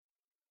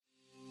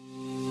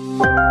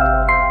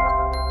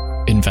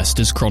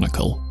Investors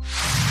Chronicle.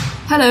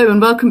 Hello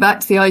and welcome back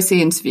to the IC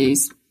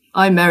Interviews.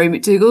 I'm Mary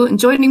McDougall, and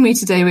joining me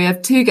today we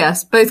have two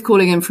guests, both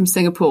calling in from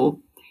Singapore,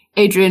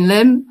 Adrian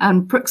Lim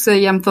and Pruksa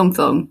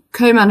Yamthongthong,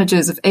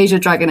 co-managers of Asia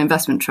Dragon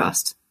Investment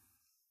Trust.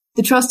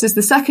 The trust is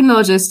the second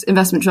largest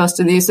investment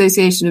trust in the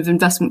Association of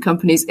Investment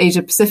Companies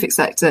Asia Pacific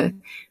sector,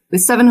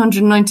 with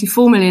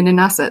 794 million in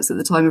assets at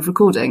the time of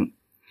recording.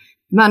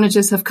 The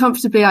managers have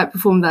comfortably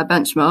outperformed their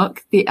benchmark,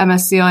 the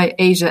MSCI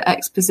Asia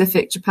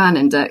ex-Pacific Japan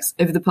Index,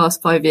 over the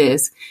past 5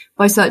 years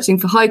by searching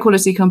for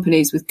high-quality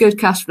companies with good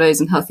cash flows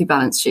and healthy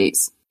balance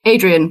sheets.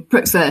 Adrian,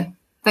 Pruksa,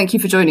 thank you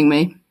for joining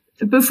me.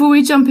 Before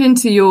we jump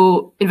into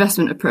your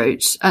investment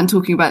approach and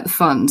talking about the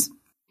fund,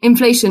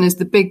 inflation is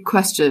the big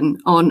question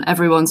on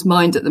everyone's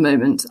mind at the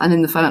moment and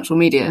in the financial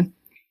media.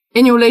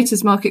 In your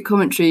latest market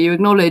commentary, you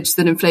acknowledge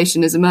that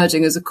inflation is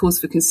emerging as a cause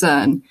for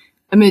concern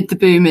amid the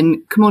boom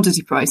in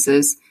commodity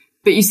prices,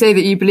 but you say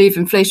that you believe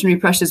inflationary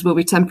pressures will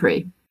be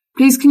temporary.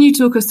 Please, can you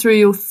talk us through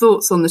your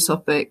thoughts on the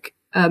topic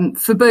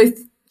for both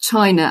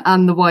China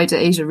and the wider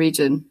Asia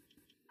region?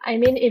 I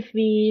mean, if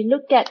we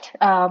look at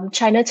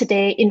China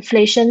today,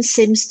 inflation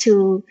seems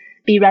to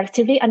be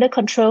relatively under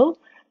control.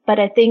 But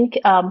I think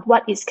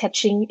what is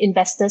catching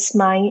investors'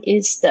 mind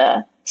is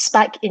the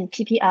spike in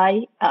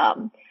PPI,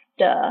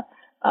 the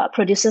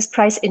Producers'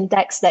 Price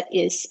Index that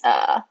is,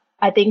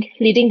 I think,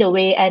 leading the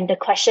way. And the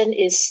question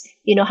is,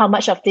 how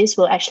much of this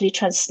will actually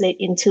translate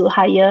into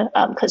higher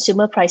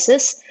consumer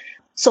prices?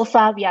 So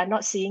far, we are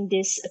not seeing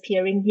this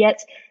appearing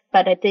yet.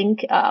 But I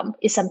think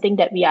it's something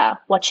that we are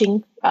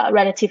watching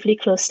relatively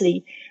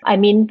closely. I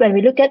mean, when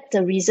we look at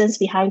the reasons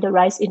behind the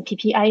rise in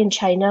PPI in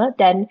China,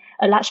 then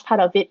a large part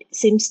of it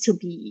seems to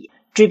be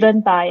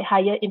driven by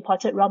higher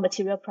imported raw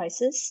material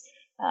prices.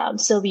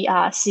 So we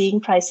are seeing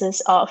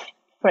prices of,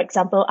 for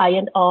example,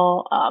 iron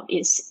ore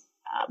is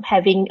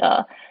having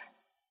a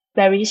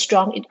very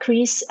strong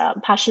increase,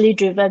 partially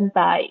driven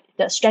by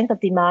the strength of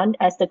demand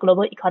as the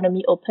global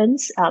economy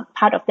opens.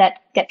 Part of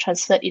that get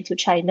transferred into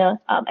China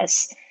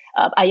as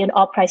iron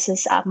ore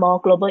prices are more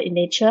global in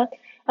nature.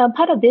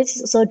 Part of this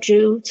is also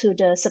due to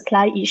the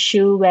supply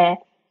issue where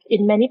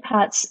in many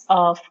parts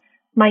of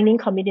mining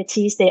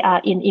communities, they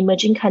are in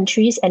emerging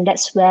countries, and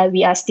that's where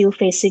we are still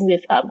facing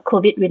with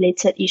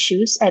COVID-related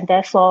issues, and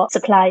therefore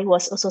supply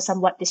was also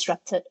somewhat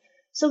disrupted.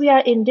 So we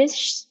are in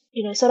this,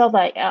 sort of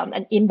like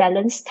an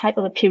imbalanced type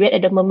of a period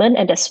at the moment,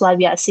 and that's why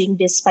we are seeing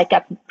this spike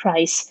up in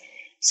price.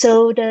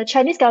 So the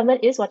Chinese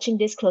government is watching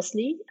this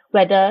closely,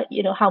 whether,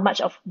 how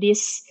much of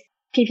this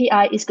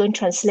PPI is going to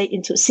translate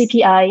into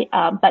CPI.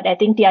 But I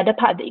think the other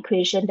part of the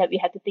equation that we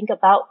have to think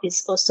about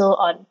is also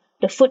on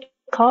the food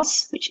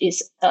costs, which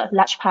is a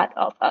large part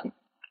of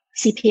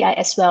CPI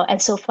as well.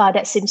 And so far,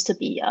 that seems to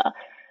be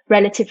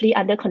relatively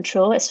under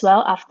control as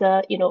well.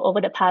 After, over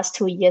the past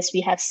 2 years,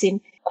 we have seen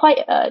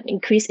quite an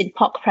increase in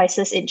pork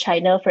prices in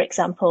China, for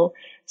example.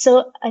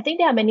 So I think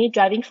there are many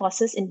driving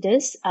forces in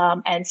this.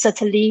 And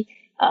certainly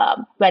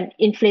when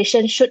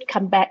inflation should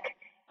come back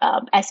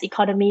as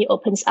economy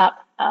opens up,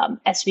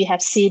 as we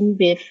have seen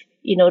with,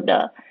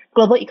 the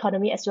global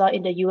economy as well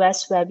in the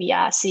US, where we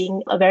are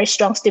seeing a very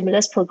strong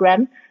stimulus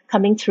program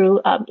coming through.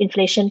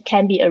 Inflation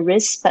can be a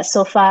risk, but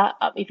so far,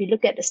 if you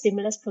look at the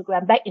stimulus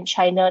program back in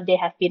China, they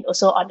have been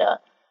also on a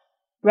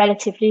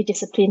relatively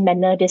disciplined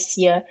manner this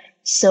year.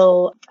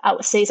 So I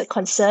would say it's a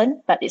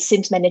concern, but it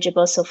seems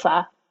manageable so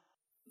far.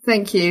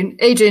 Thank you.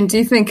 Adrian, do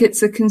you think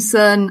it's a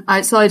concern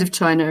outside of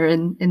China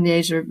in the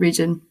Asia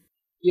region?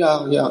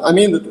 Yeah. I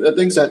mean, the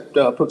things that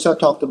Pruksa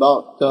talked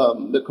about,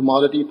 the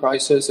commodity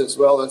prices as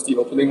well as the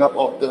opening up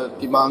of the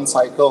demand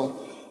cycle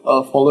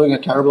following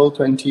a terrible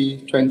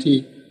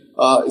 2020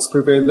 is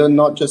prevalent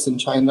not just in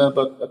China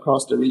but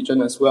across the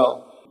region as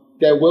well.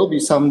 There will be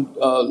some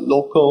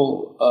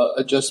local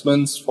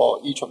adjustments for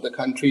each of the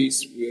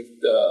countries with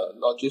the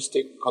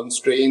logistic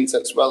constraints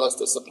as well as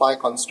the supply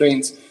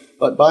constraints.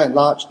 But by and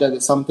large, that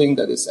is something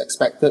that is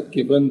expected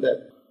given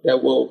that there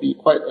will be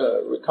quite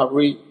a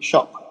recovery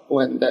shock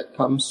when that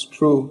comes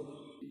through.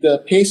 The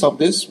pace of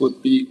this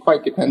would be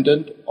quite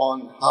dependent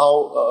on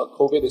how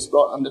COVID is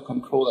brought under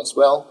control as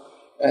well.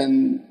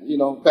 And,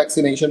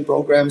 vaccination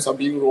programs are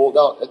being rolled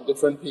out at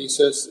different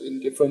paces in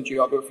different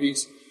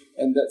geographies.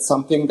 And that's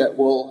something that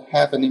will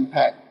have an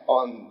impact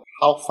on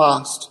how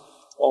fast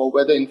or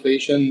whether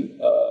inflation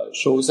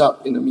shows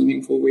up in a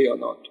meaningful way or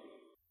not.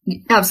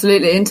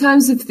 Absolutely. In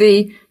terms of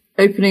the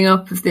opening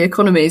up of the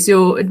economies,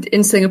 you're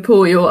in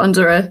Singapore, you're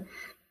under a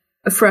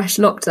fresh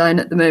lockdown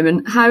at the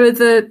moment. How are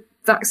the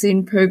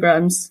vaccine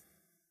programs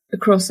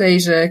across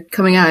Asia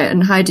coming out,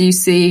 and how do you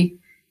see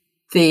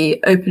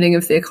the opening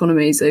of the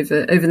economies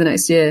over the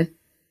next year?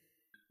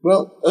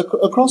 Well,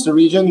 across the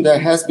region, there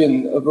has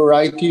been a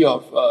variety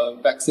of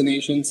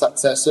vaccination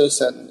successes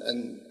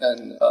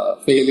and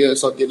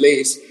failures or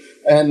delays.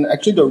 And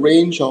actually, the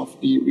range of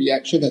the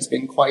reaction has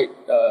been quite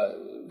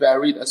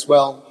varied as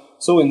well.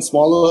 So in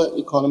smaller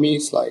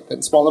economies,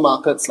 in smaller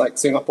markets like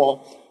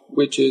Singapore,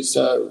 which is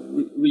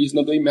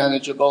reasonably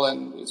manageable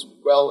and is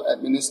well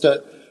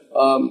administered,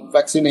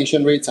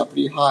 vaccination rates are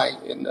pretty high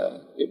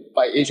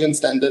by Asian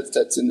standards.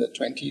 That's in the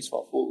 20s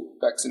for full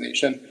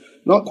vaccination.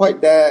 Not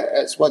quite there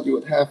as what you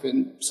would have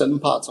in certain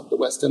parts of the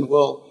Western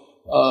world,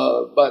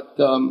 but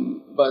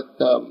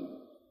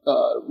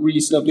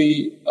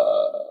reasonably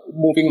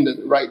moving in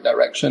the right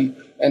direction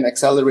and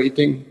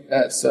accelerating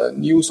as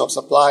news of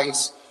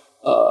supplies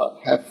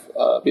have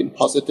been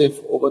positive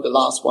over the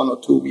last 1 or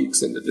 2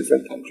 weeks in the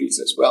different countries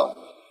as well.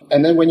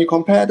 And then when you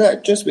compare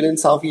that just within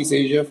Southeast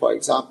Asia, for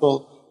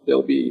example,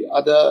 there'll be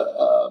other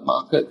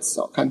markets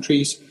or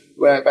countries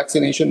where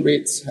vaccination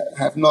rates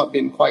have not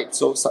been quite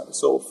so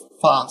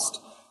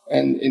fast.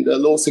 And in the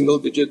low single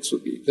digits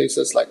would be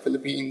places like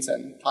Philippines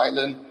and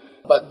Thailand.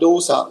 But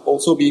those are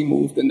also being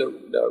moved in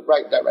the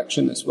right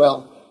direction as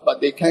well. But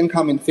they can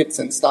come in fits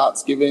and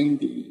starts given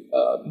the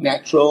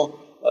natural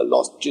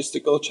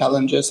logistical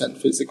challenges and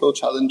physical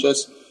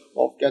challenges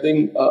of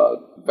getting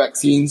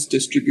vaccines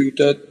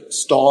distributed,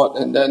 stored,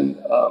 and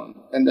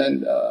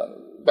then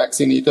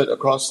vaccinated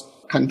across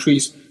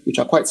countries which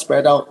are quite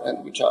spread out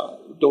and which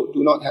do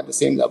not have the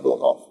same level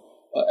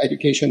of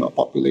education or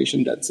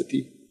population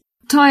density.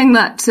 Tying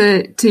that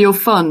to your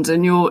fund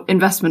and your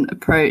investment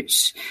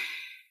approach,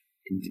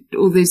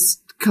 all these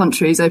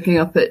countries opening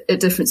up at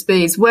different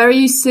speeds, where are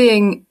you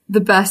seeing the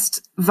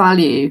best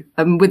value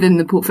within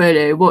the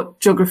portfolio? What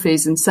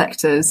geographies and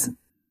sectors?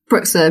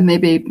 Pruxa,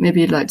 maybe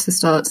you'd like to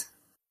start.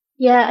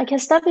 Yeah, I can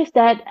start with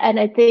that. And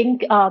I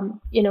think,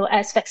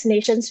 as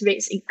vaccinations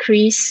rates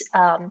increase,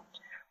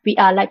 we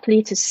are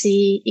likely to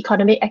see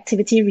economic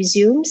activity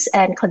resumes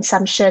and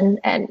consumption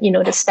and,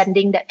 the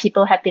spending that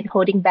people have been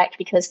holding back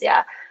because they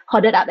are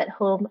hoarded up at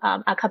home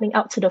are coming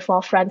out to the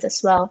forefront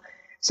as well.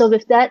 So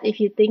with that, if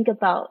you think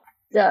about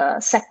the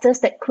sectors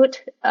that could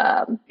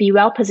be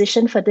well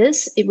positioned for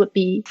this, it would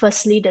be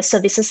firstly the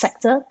services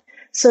sector.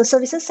 So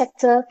services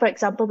sector, for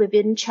example,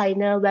 within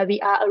China, where we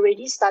are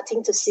already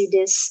starting to see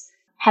this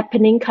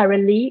happening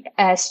currently,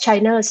 as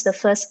China is the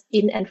first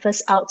in and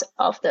first out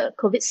of the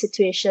COVID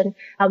situation.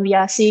 We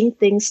are seeing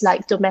things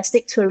like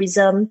domestic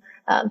tourism,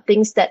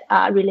 things that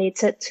are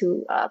related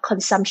to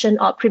consumption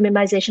or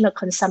premiumization of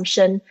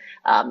consumption,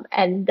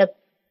 and the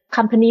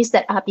companies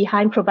that are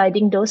behind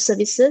providing those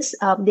services,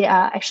 they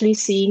are actually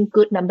seeing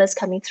good numbers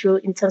coming through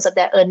in terms of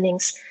their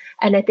earnings.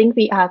 And I think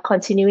we are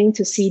continuing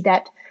to see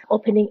that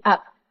opening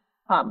up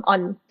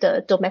on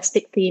the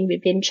domestic theme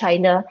within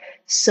China.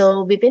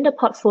 So within the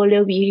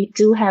portfolio, we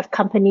do have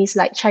companies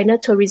like China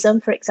Tourism,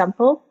 for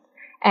example.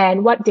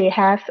 And what they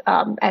have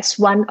as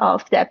one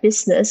of their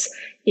business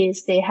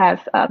is they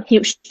have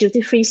huge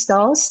duty-free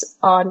stores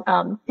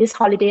on this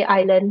holiday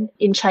island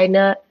in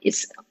China.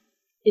 It's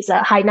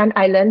a Hainan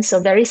island, so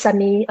very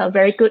sunny,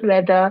 very good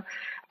weather.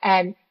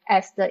 And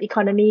as the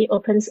economy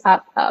opens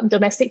up,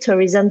 domestic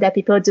tourism, that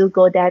people do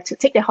go there to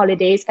take their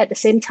holidays. At the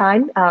same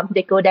time,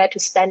 they go there to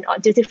spend on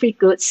duty-free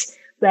goods,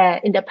 where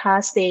in the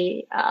past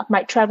they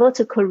might travel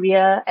to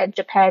Korea and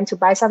Japan to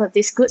buy some of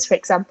these goods, for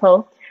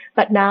example.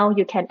 But now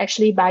you can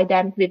actually buy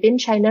them within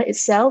China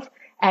itself.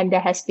 And there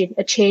has been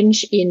a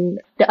change in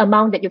the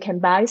amount that you can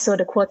buy. So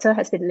the quota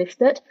has been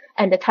lifted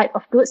and the type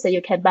of goods that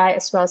you can buy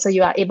as well. So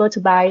you are able to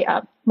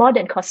buy more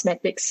than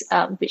cosmetics,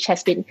 which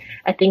has been,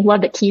 I think, one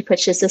of the key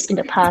purchases in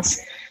the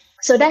past.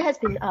 So that has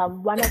been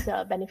one of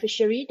the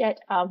beneficiary that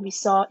we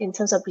saw in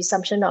terms of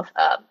resumption of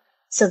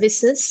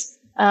services.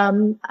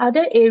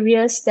 Other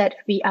areas that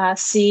we are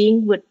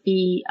seeing would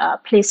be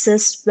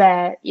places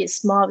where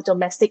it's more of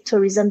domestic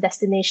tourism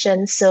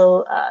destination.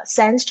 So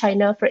Sands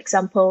China, for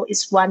example,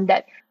 is one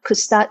that could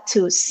start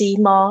to see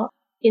more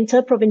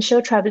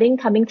interprovincial traveling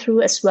coming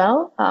through as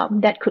well.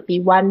 That could be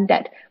one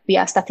that we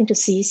are starting to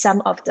see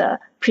some of the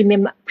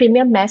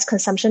premium mass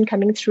consumption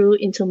coming through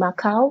into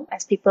Macau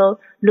as people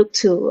look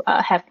to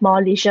have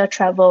more leisure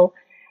travel.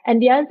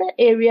 And the other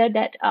area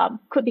that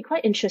could be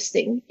quite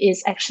interesting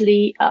is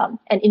actually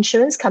an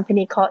insurance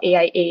company called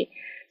AIA.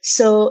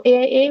 So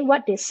AIA,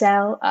 what they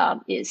sell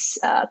is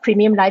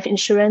premium life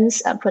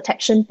insurance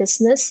protection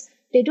business.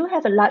 They do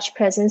have a large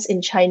presence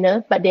in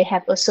China, but they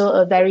have also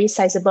a very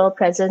sizable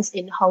presence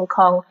in Hong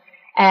Kong.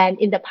 And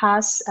in the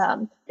past,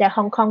 their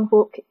Hong Kong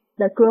book,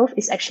 the growth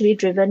is actually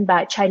driven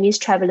by Chinese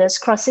travelers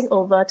crossing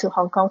over to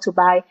Hong Kong to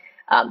buy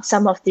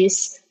some of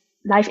these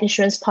life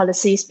insurance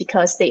policies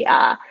because they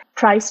are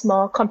priced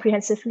more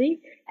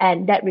comprehensively.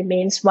 And that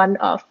remains one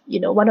of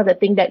the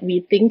things that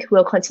we think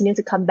will continue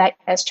to come back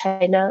as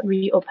China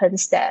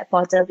reopens their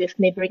border with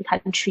neighboring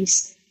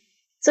countries.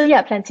 So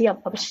yeah, plenty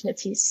of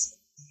opportunities.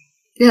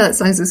 Yeah, that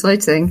sounds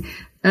exciting.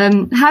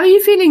 How are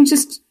you feeling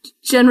just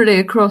generally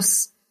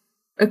across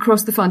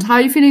the fund? How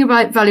are you feeling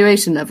about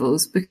valuation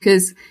levels?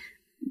 Because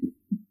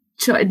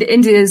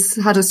India's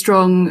had a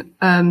strong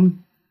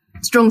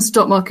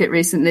stock market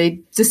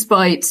recently,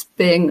 despite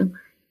being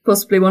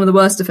possibly one of the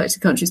worst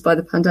affected countries by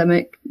the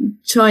pandemic.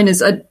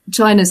 China's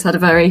had a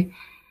very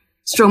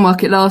strong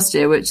market last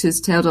year, which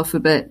has tailed off a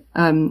bit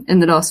in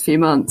the last few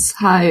months.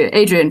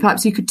 Adrian,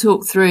 perhaps you could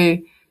talk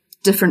through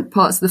different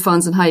parts of the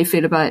funds and how you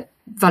feel about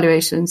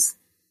valuations.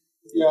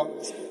 Yeah,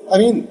 I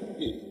mean,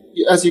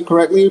 as you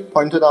correctly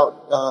pointed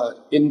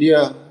out,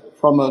 India,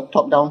 from a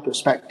top-down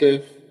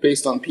perspective,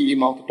 based on PE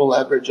multiple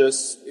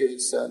averages,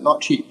 is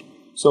not cheap.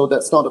 So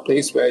that's not a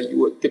place where you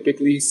would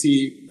typically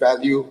see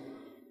value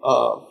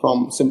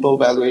from simple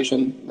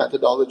valuation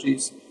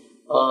methodologies.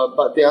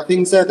 But there are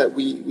things there that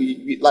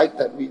we like,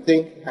 that we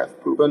think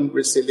have proven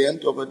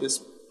resilient over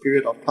this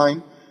period of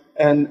time.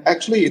 And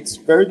actually, it's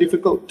very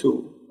difficult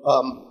to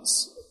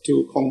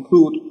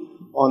conclude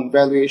on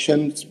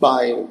valuations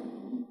by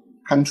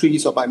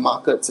countries or by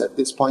markets at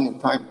this point in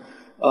time.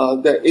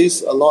 There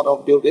is a lot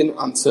of built-in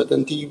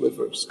uncertainty with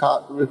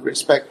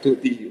respect to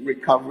the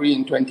recovery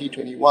in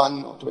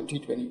 2021 or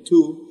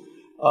 2022,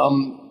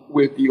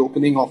 with the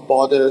opening of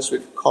borders,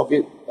 with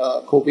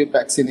COVID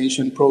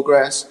vaccination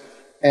progress,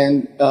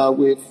 and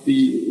with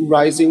the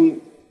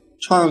rising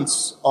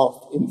chance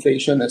of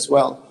inflation as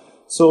well.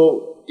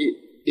 So it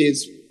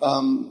is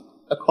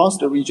across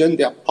the region,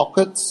 there are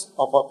pockets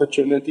of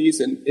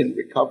opportunities in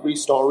recovery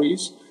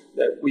stories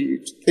that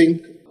we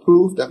think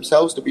prove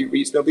themselves to be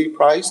reasonably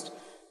priced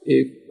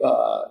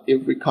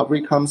if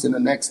recovery comes in the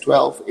next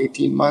 12,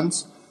 18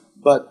 months.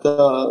 But,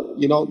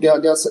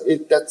 that's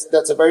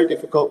a very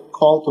difficult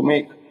call to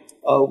make.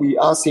 We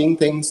are seeing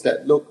things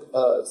that look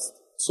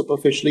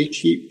superficially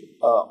cheap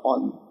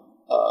on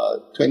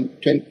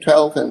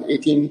 12 and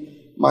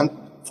 18-month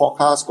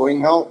forecasts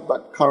going out,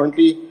 but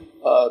currently,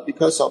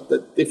 because of the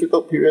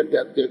difficult period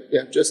that they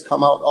have just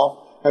come out of,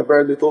 have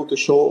very little to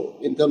show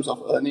in terms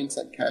of earnings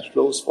and cash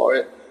flows for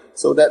it.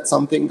 So that's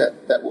something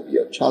that will be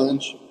a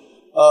challenge.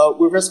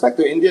 With respect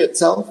to India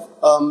itself,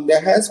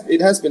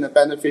 it has been a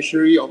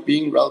beneficiary of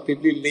being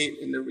relatively late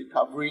in the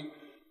recovery,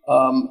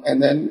 and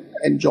then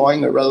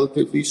enjoying a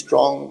relatively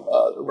strong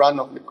run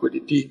of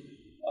liquidity,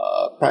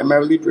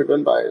 primarily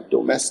driven by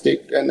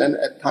domestic and then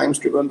at times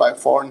driven by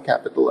foreign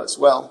capital as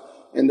well.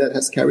 And that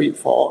has carried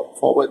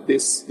forward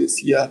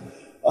this year.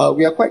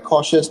 We are quite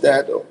cautious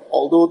that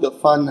although the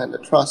fund and the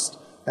trust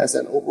has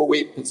an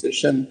overweight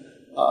position,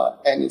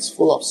 and it's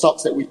full of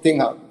stocks that we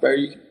think are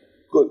very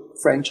good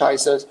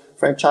franchise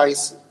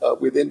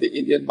within the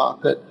Indian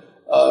market,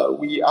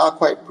 we are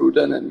quite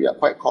prudent and we are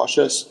quite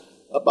cautious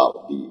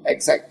about the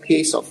exact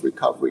pace of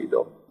recovery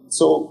though.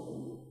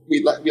 So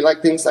we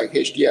like things like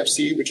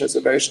HDFC, which has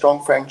a very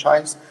strong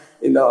franchise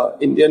in the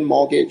Indian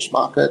mortgage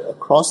market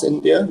across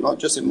India, not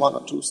just in one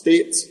or two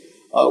states.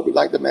 We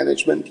like the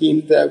management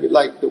team there. We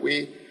like the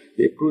way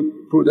they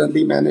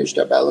prudently manage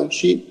their balance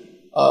sheet.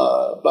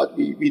 But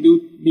we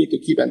do need to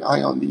keep an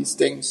eye on these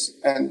things,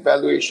 and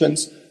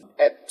valuations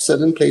at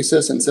certain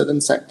places and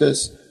certain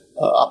sectors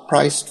are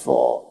priced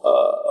for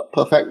a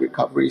perfect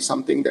recovery,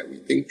 something that we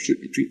think should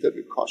be treated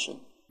with caution.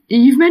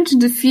 You've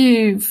mentioned a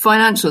few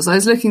financials. I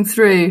was looking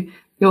through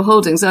your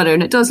holdings earlier,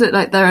 and it does look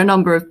like there are a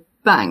number of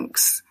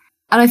banks.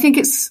 And I think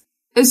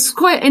it's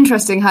quite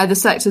interesting how the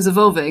sector's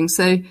evolving.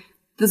 So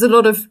there's a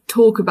lot of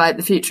talk about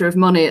the future of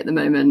money at the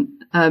moment.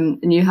 And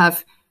you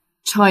have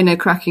China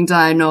cracking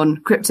down on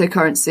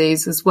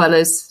cryptocurrencies as well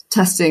as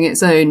testing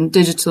its own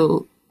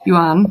digital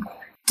yuan.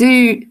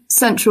 Do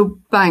central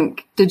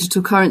bank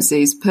digital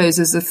currencies pose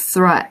as a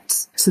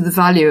threat to the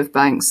value of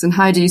banks? And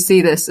how do you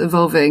see this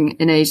evolving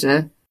in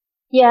Asia?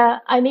 Yeah,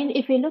 I mean,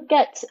 if we look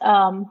at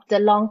the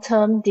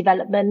long-term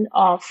development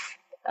of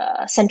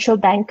central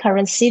bank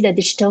currency, the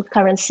digital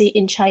currency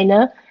in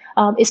China,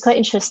 it's quite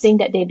interesting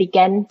that they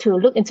began to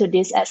look into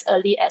this as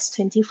early as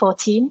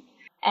 2014.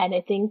 And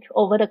I think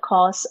over the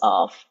course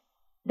of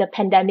the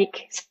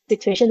pandemic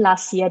situation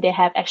last year, they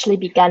have actually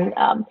begun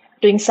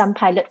doing some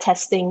pilot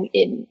testing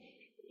in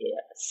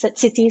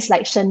cities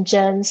like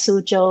Shenzhen,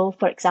 Suzhou,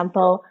 for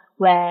example,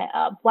 where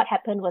what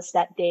happened was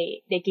that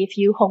they give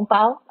you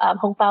hongbao.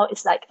 Hongbao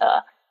is like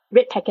a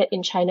red packet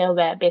in China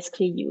where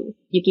basically you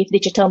give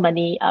digital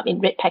money in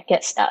red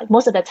packets.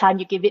 Most of the time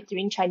you give it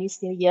during Chinese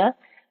New Year,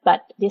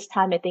 but this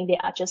time I think they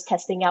are just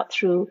testing out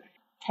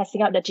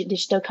the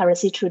digital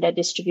currency through their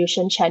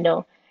distribution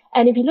channel.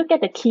 And if you look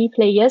at the key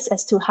players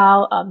as to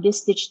how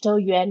this digital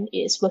yuan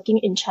is working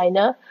in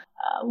China,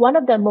 one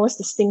of the most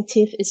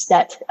distinctive is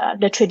that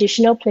the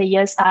traditional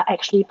players are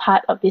actually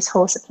part of this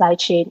whole supply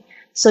chain.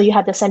 So you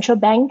have the central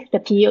bank, the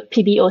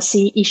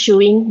PBOC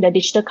issuing the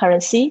digital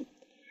currency.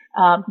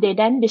 They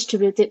then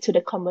distribute it to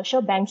the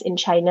commercial banks in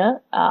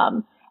China,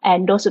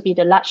 and those would be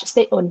the large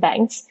state-owned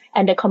banks.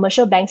 And the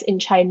commercial banks in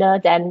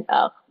China then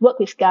work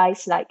with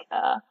guys like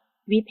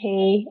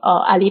WePay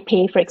or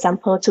Alipay, for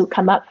example, to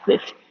come up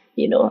with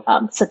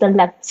certain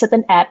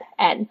app,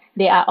 and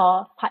they are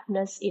all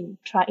partners in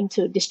trying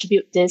to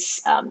distribute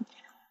this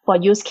for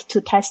use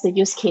to test the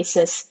use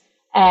cases.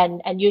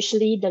 And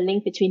usually the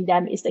link between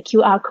them is the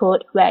QR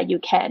code, where you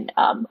can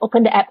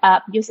open the app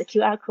up, use the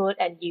QR code,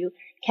 and you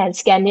can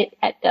scan it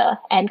at the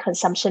end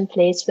consumption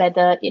place,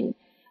 whether in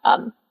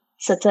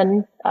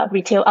certain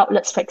retail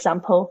outlets, for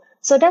example.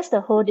 So that's the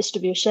whole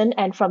distribution.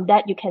 And from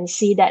that, you can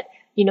see that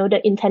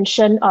the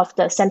intention of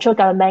the central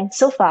government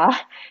so far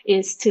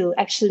is to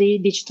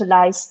actually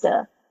digitalize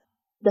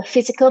the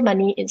physical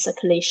money in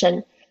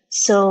circulation.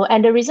 So,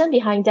 and the reason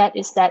behind that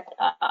is that,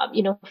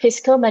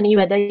 physical money,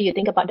 whether you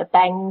think about the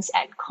banks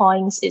and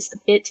coins, is a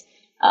bit,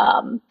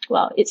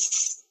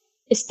 it's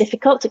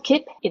difficult to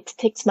keep. It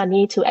takes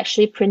money to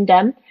actually print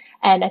them.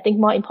 And I think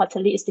more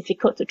importantly, it's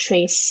difficult to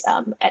trace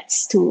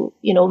as to,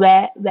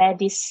 where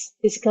this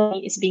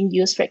physical is being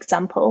used, for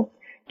example.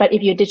 But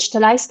if you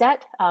digitalize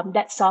that,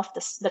 that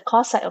solves the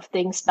cost side of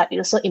things, but it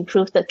also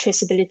improves the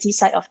traceability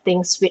side of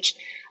things, which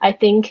I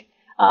think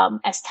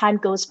as time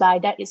goes by,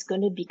 that is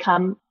going to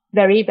become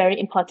very, very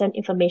important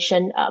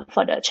information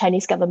for the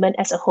Chinese government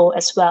as a whole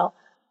as well.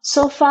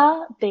 So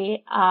far,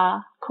 they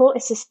are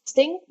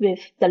coexisting with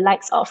the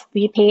likes of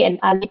WePay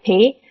and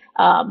Alipay.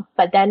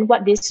 But then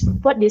what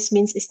this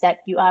means is that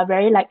you are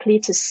very likely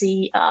to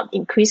see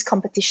increased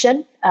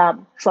competition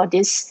for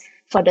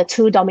the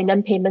two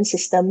dominant payment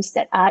systems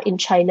that are in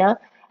China.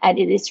 And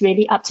it is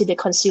really up to the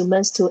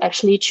consumers to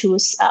actually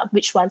choose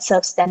which one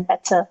serves them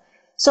better.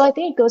 So I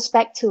think it goes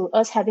back to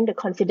us having the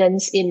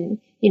confidence in,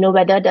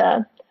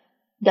 whether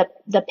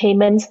the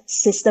payment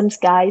systems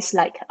guys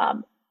like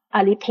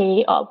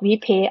Alipay or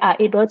WePay are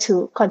able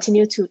to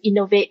continue to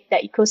innovate the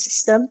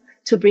ecosystem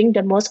to bring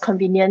the most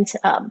convenient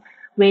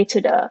way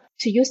to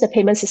use the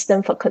payment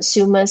system for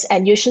consumers.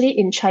 And usually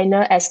in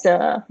China, as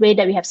the way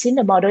that we have seen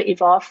the model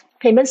evolve,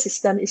 payment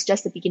system is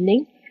just the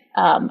beginning.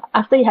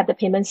 After you have the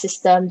payment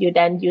system, you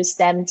then use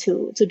them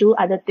to do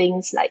other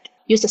things like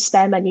use the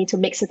spare money to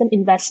make certain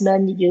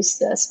investment, use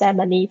the spare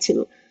money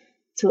to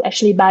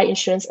actually buy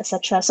insurance,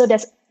 etc. So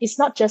it's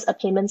not just a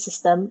payment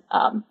system,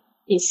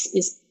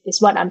 is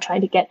what I'm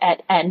trying to get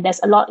at. And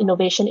there's a lot of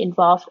innovation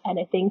involved. And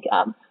I think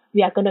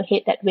we are going to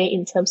head that way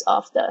in terms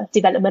of the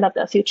development of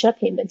the future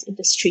payments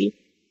industry.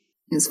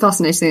 It's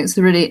fascinating. It's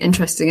a really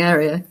interesting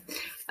area.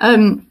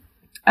 And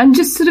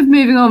just sort of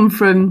moving on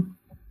from,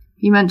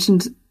 you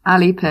mentioned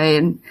Alipay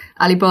and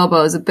Alibaba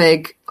as a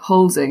big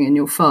holding in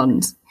your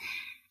fund.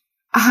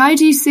 How are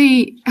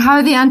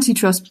the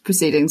antitrust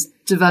proceedings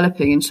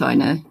developing in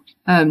China?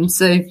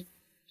 So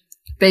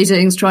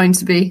Beijing's trying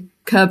to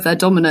curb their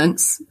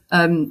dominance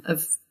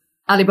of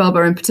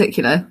Alibaba in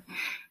particular.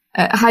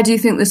 How do you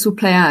think this will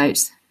play out?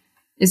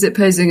 Is it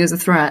posing as a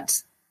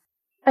threat?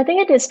 I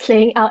think it is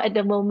playing out at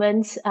the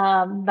moment,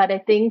 but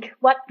I think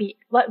what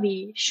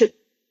we should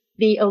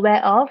be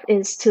aware of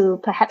is to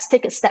perhaps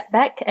take a step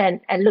back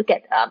and look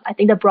at I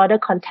think the broader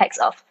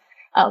context of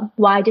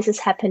why this is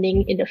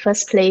happening in the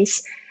first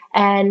place.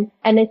 And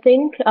I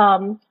think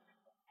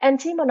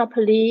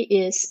anti-monopoly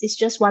is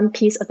just one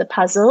piece of the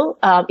puzzle.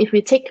 If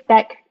we take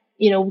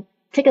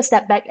a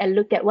step back and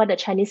look at what the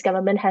Chinese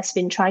government has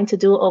been trying to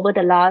do over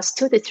the last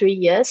 2 to 3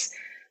 years,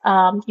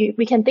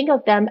 we can think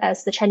of them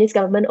as the Chinese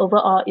government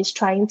overall is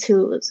trying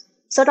to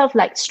sort of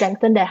like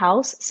strengthen their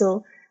house.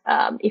 So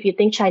if you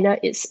think China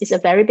is a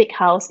very big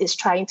house, is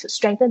trying to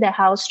strengthen their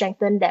house,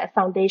 strengthen their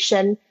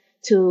foundation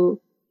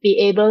to be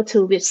able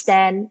to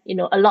withstand,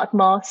 a lot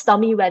more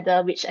stormy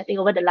weather, which I think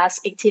over the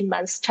last 18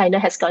 months, China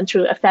has gone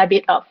through a fair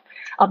bit of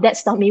that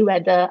stormy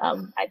weather.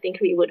 I think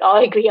we would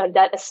all agree on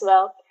that as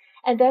well.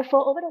 And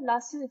therefore, over the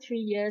last 2 to 3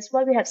 years,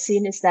 what we have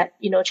seen is that,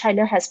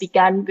 China has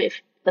begun with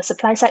the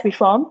supply side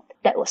reform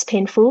that was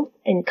painful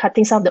in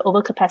cutting some of the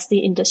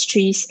overcapacity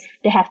industries.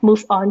 They have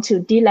moved on to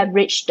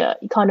deleverage the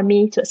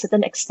economy to a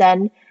certain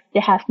extent.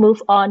 They have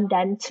moved on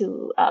then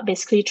to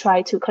basically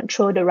try to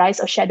control the rise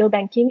of shadow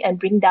banking and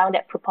bring down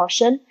that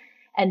proportion.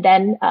 And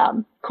then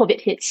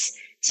COVID hits.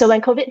 So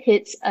when COVID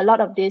hits, a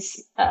lot of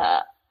these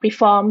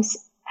reforms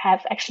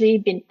have actually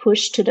been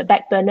pushed to the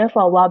back burner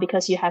for a while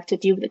because you have to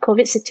deal with the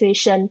COVID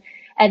situation.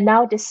 And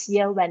now this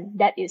year, when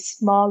that is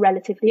more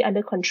relatively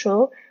under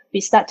control,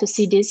 we start to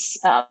see this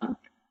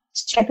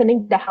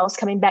strengthening the house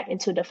coming back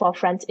into the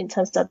forefront in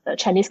terms of the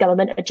Chinese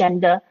government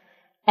agenda.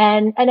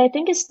 And I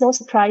think it's no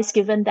surprise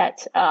given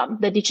that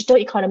the digital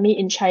economy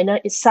in China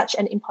is such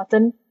an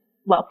important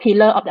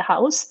pillar of the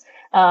house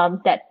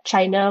that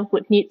China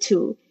would need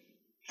to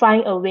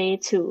find a way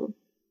to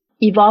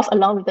evolve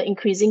along with the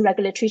increasing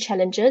regulatory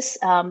challenges.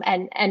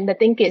 And the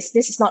thing is,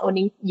 this is not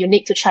only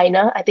unique to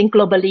China. I think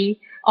globally,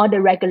 all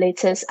the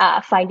regulators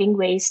are finding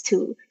ways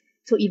to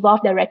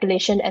evolve their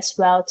regulation as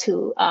well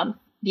to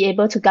be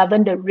able to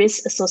govern the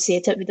risks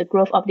associated with the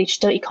growth of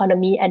digital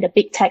economy and the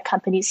big tech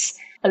companies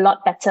a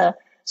lot better.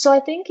 So I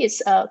think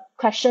it's a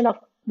question of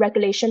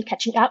regulation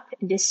catching up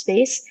in this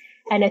space.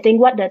 And I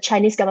think what the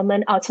Chinese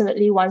government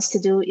ultimately wants to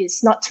do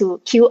is not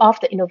to kill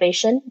off the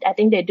innovation. I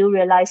think they do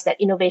realize that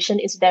innovation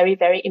is very,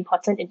 very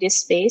important in this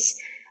space.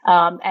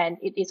 And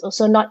it is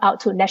also not out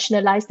to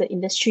nationalize the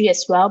industry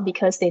as well,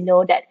 because they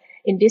know that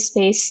in this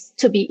space,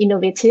 to be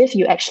innovative,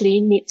 you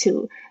actually need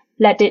to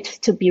let it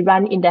to be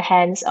run in the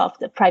hands of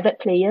the private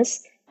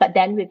players, but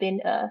then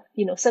within a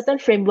certain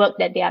framework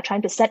that they are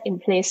trying to set in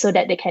place so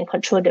that they can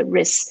control the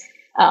risks.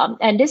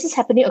 And this is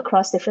happening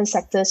across different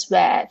sectors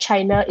where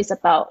China is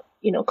about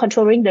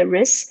controlling the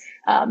risks,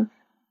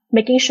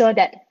 making sure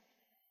that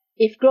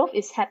if growth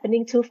is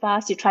happening too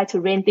fast, you try to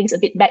rein things a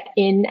bit back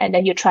in, and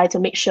then you try to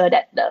make sure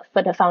that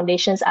the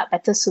foundations are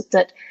better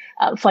suited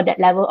for that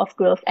level of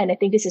growth. And I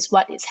think this is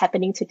what is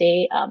happening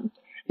today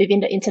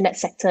within the internet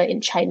sector in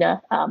China.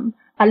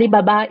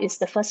 Alibaba is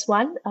the first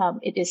one.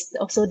 It is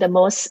also the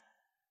most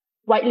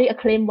widely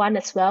acclaimed one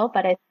as well,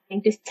 but I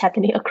think this is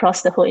happening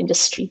across the whole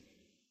industry.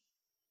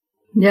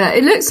 Yeah,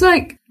 it looks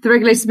like the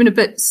regulators have been a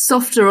bit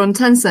softer on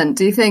Tencent.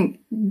 Do you think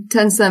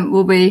Tencent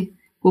will be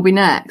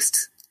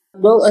next?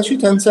 Well, actually,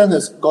 Tencent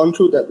has gone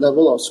through that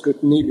level of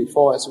scrutiny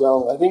before as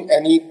well. I think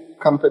any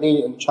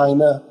company in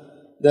China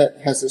that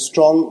has a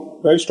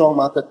very strong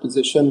market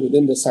position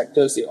within the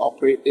sectors they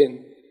operate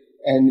in,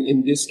 and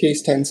in this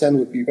case, Tencent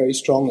would be very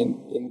strong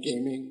in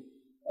gaming,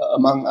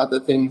 among other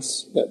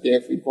things that they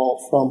have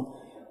evolved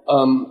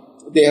from.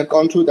 They have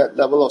gone through that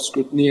level of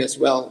scrutiny as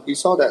well. We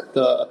saw that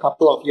a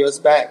couple of years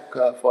back,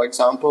 for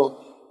example,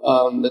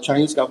 the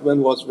Chinese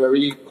government was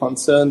very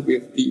concerned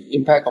with the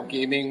impact of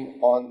gaming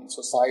on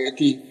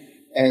society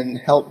and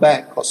held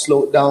back or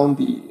slowed down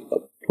the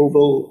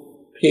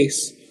approval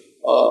pace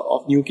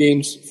of new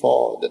games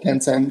for the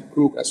Tencent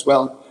group as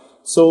well.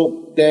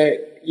 So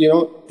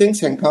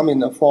things can come in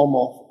the form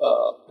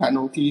of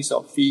penalties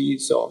or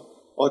fees,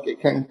 or they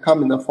can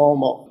come in the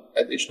form of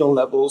additional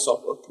levels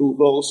of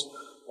approvals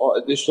or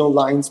additional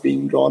lines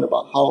being drawn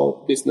about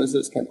how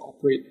businesses can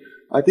operate.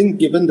 I think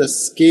given the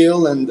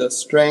scale and the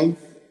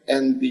strength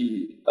and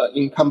the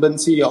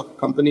incumbency of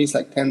companies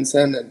like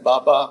Tencent and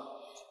Baba,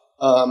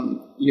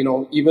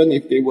 even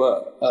if they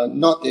were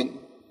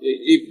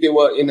if they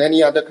were in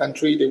any other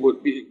country, they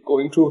would be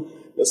going through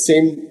the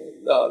same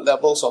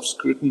levels of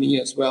scrutiny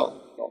as well.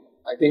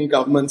 I think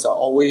governments are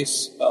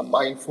always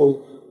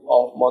mindful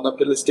of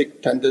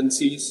monopolistic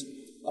tendencies,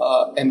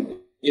 and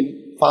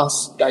in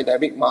fast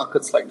dynamic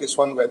markets like this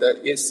one, where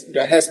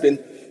there has been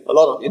a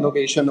lot of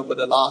innovation over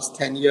the last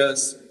 10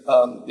 years,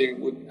 they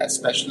would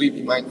especially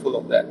be mindful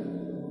of that.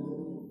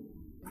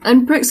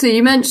 And Prixer,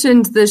 you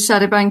mentioned the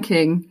shadow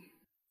banking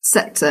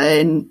sector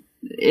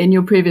in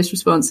your previous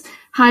response.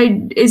 How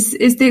is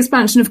the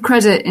expansion of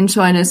credit in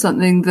China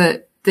something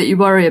that you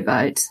worry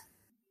about?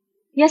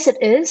 Yes,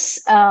 it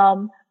is.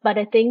 But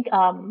I think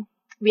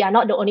we are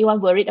not the only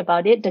one worried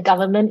about it. The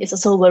government is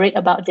also worried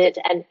about it,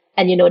 and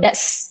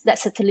that's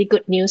certainly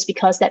good news,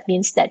 because that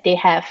means that they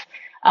are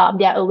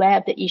aware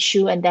of the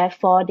issue, and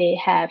therefore they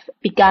have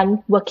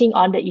begun working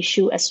on the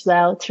issue as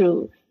well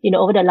through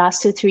over the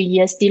last 2-3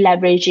 years,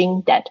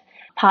 deleveraging that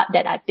part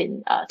that I've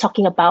been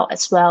talking about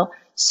as well.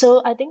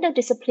 So I think the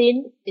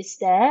discipline is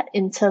there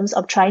in terms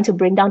of trying to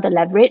bring down the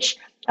leverage.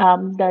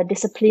 The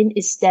discipline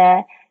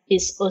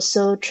is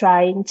also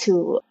trying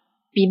to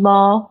be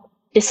more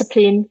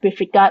disciplined with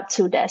regard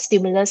to the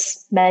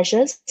stimulus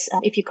measures.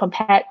 If you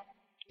compare,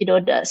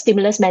 the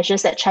stimulus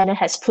measures that China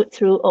has put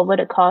through over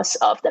the course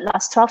of the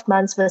last 12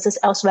 months versus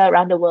elsewhere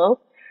around the world,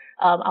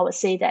 I would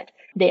say that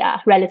they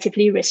are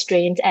relatively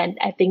restrained. And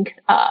I think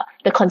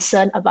the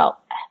concern about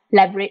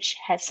leverage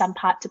has some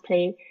part to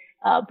play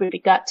with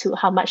regard to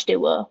how much they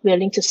were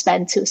willing to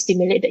spend to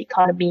stimulate the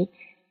economy.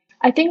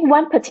 I think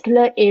one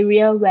particular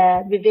area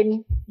where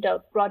within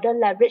the broader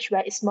leverage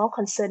where it's more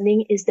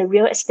concerning is the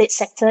real estate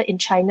sector in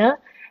China.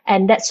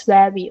 And that's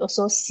where we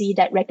also see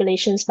that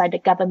regulations by the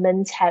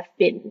government have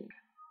been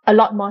a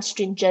lot more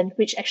stringent,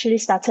 which actually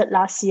started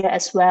last year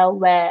as well,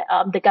 where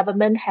the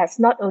government has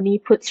not only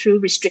put through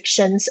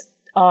restrictions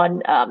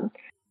on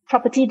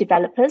property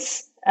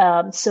developers.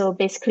 So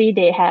basically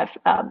they have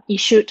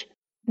issued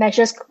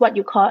measures, what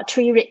you call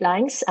 3 red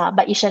lines.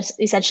 But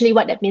essentially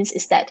what that means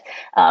is that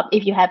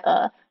if you have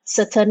a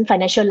certain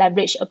financial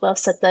leverage above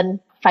certain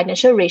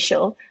financial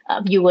ratio,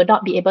 you will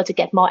not be able to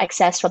get more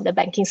access from the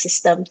banking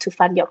system to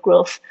fund your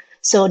growth.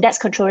 So that's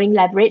controlling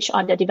leverage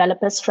on the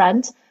developers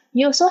front.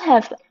 You also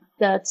have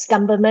the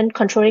government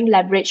controlling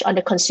leverage on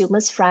the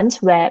consumers front,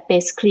 where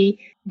basically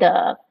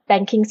the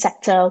banking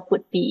sector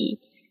would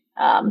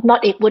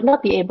not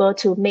be able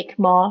to make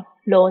more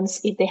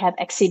loans if they have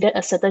exceeded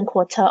a certain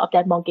quota of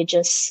their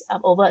mortgages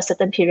over a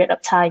certain period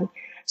of time.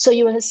 So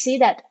you will see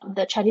that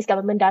the Chinese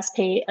government does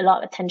pay a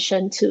lot of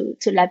attention to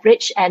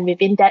leverage, and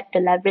within that, the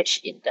leverage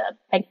in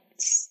the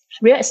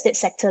real estate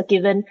sector,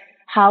 given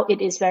how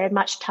it is very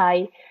much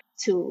tied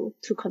to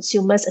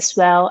consumers as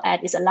well,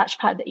 and is a large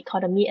part of the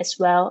economy as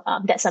well.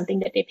 That's something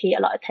that they pay a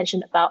lot of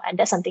attention about, and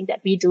that's something that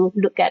we do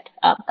look at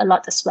a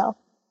lot as well.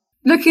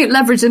 Looking at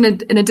leverage in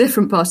a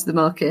different part of the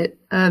market,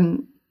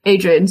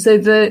 Adrian, so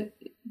the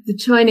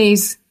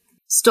Chinese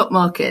stock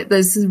market,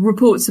 there's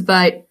reports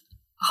about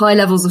high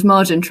levels of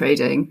margin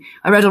trading.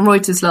 I read on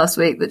Reuters last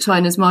week that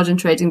China's margin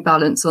trading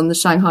balance on the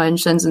Shanghai and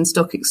Shenzhen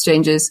stock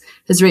exchanges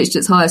has reached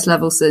its highest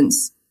level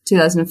since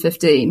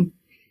 2015.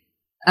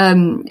 Are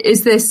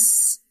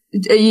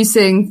you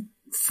seeing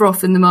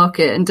froth in the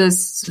market, and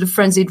does sort of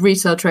frenzied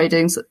retail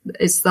trading,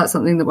 is that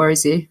something that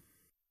worries you?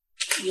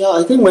 Yeah,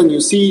 I think when you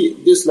see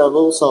these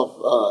levels of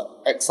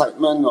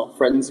excitement or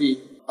frenzy,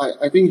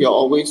 I think you're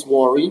always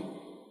worried.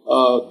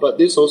 But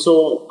this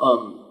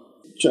also,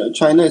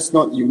 China is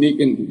not unique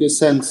in this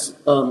sense.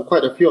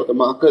 Quite a few of the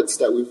markets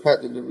that we've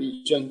had in the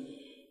region,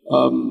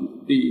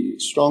 the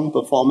strong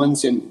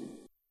performance in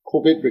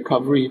COVID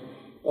recovery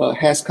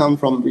has come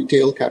from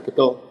retail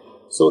capital.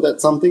 So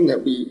that's something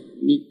that we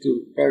need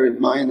to bear in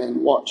mind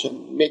and watch,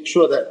 and make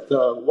sure that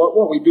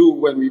what we do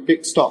when we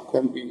pick stock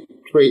and we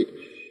trade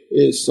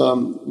is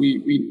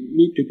we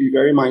need to be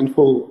very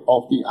mindful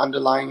of the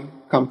underlying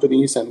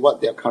companies and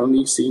what they're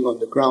currently seeing on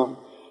the ground.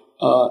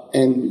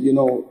 And,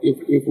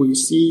 if we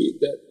see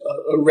that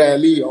a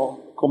rally or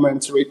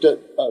commensurated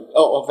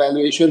or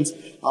valuations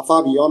are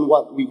far beyond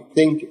what we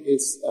think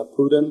is a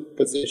prudent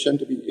position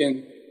to be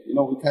in,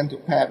 we tend to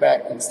pare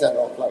back instead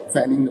of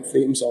fanning the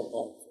flames of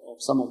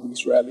some of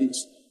these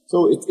rallies.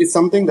 So it's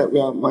something that we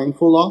are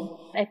mindful of.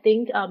 I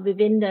think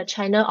within the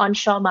China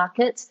onshore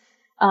market,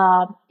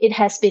 it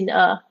has been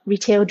a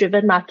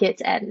retail-driven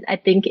market, and I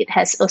think it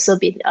has also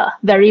been a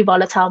very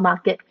volatile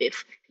market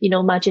with,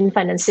 margin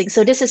financing.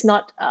 So this is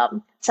not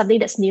something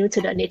that's new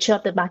to the nature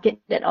of the market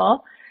at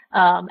all,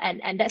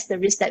 and that's the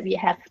risk that we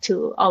have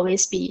to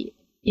always be,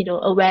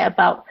 aware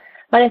about.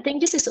 But I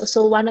think this is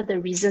also one of the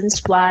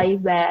reasons why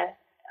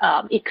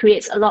it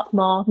creates a lot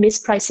more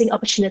mispricing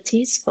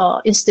opportunities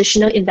for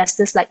institutional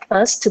investors like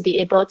us to be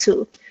able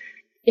to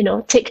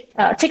take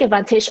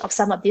advantage of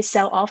some of this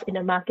sell-off in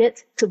the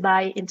market to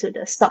buy into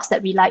the stocks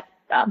that we like,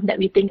 that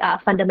we think are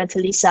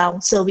fundamentally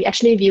sound. So we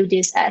actually view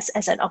this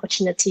as an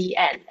opportunity,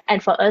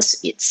 and for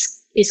us,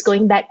 it's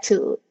going back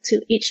to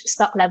each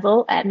stock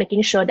level and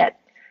making sure that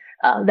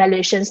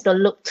valuations don't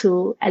look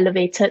too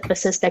elevated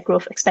versus their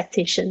growth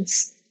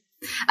expectations.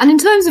 And in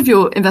terms of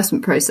your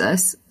investment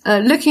process,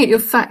 looking at your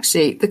fact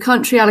sheet, the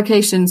country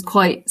allocation is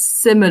quite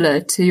similar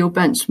to your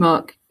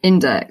benchmark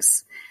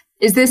index.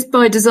 Is this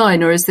by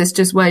design, or is this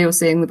just where you're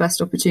seeing the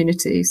best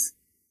opportunities?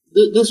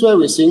 This is where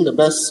we're seeing the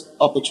best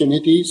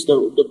opportunities.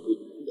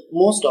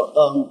 Most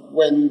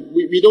when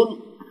we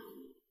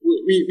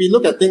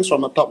look at things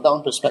from a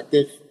top-down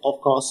perspective, of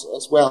course,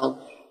 as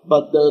well.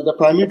 But the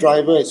primary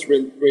driver is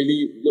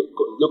really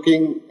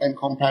looking and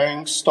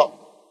comparing stocks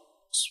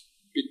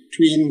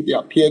between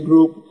their peer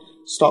group,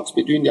 stocks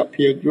between their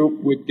peer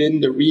group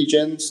within the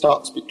region,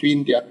 stocks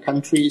between their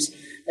countries,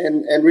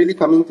 and really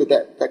coming to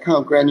that kind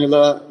of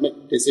granular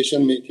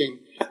decision making.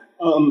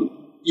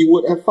 You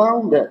would have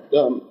found that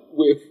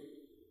with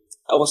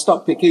our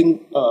stock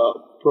picking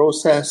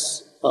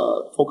process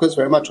focused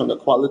very much on the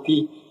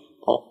quality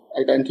of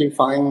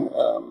identifying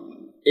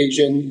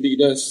Asian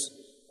leaders.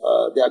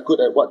 They are good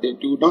at what they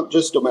do, not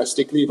just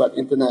domestically but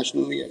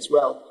internationally as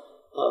well,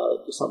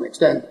 to some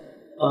extent.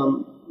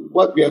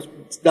 What we have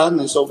done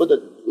is over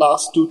the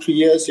last 2-3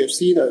 years, you've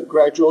seen a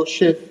gradual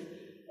shift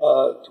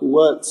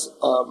towards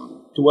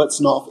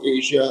North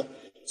Asia.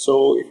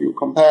 So if you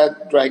compare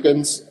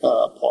Dragon's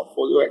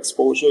portfolio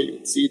exposure,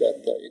 you'd see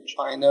that in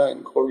China,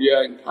 in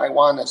Korea, in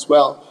Taiwan as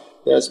well,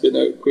 there's been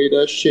a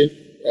greater shift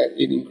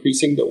in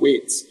increasing the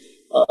weights.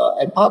 And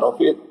a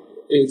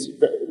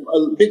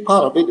big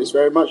part of it is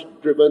very much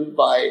driven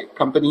by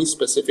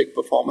company-specific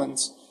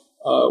performance,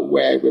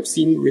 where we've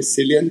seen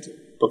resilient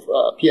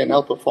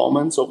P&L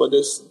performance over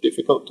this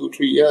difficult 2-3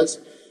 years,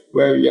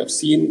 where we have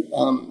seen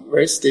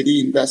very steady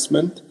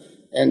investment,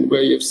 and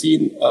where you've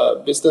seen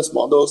business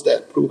models that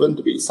have proven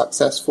to be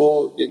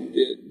successful in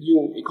the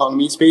new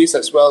economy space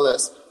as well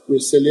as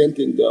resilient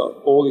in the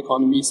old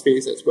economy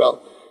space as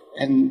well.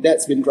 And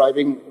that's been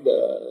driving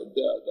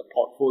the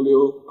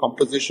portfolio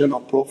composition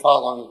or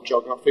profile on a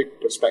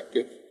geographic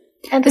perspective.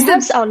 And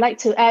perhaps I would like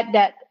to add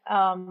that,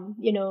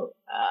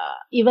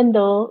 even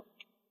though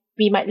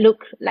we might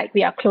look like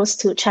we are close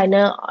to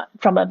China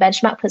from a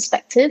benchmark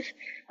perspective,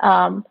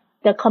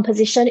 the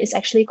composition is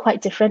actually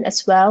quite different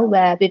as well,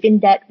 where within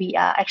that we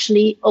are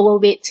actually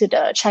overweight to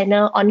the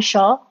China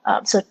onshore.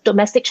 So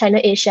domestic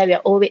China Asia, we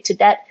are overweight to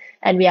that,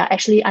 and we are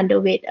actually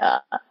underweight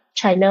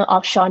China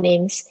offshore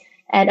names.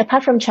 And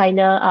apart from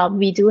China,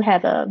 we do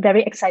have a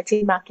very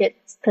exciting market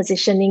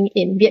positioning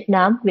in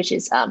Vietnam, which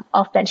is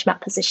off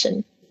benchmark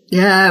position.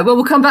 Yeah, well,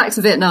 we'll come back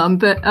to Vietnam,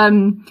 but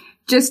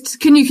just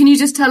can you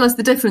just tell us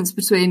the difference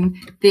between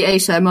the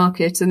A-share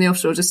market and the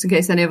offshore, just in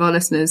case any of our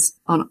listeners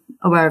aren't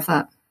aware of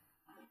that?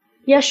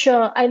 Yeah,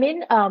 sure. I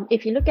mean,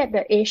 if you look at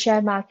the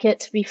A-share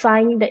market, we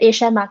find the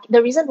A-share market,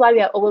 the reason why we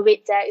are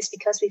overweight there is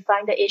because we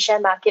find the A-share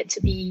market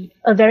to be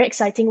a very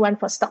exciting one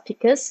for stock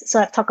pickers. So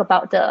I've talked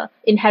about the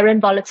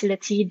inherent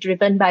volatility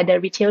driven by the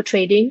retail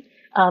trading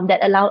that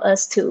allow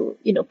us to,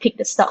 pick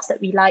the stocks that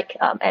we like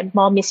and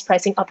more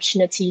mispricing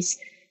opportunities.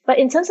 But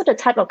in terms of the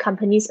type of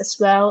companies as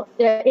well,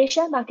 the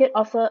A-share market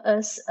offers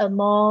us a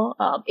more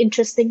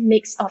interesting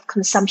mix of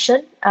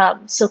consumption.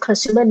 So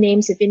consumer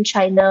names within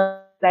China,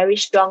 very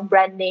strong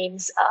brand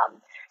names.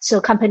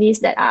 So companies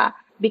that are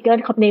bigger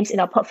names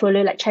in our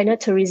portfolio, like China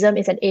Tourism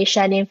is an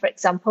A-share name, for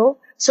example.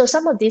 So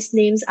some of these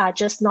names are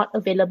just not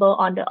available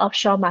on the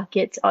offshore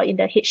market or in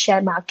the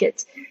H-share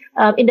market.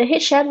 In the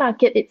H-share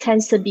market, it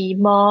tends to be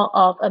more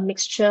of a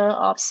mixture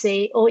of,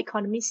 say, old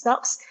economy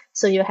stocks.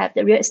 So you have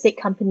the real estate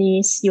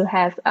companies, you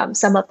have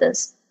some of the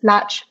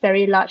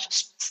very large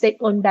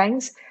state-owned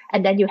banks,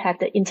 and then you have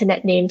the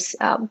internet names,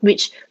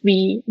 which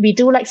we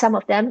do like some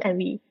of them and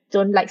we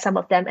don't like some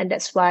of them, and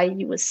that's why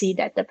you will see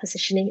that the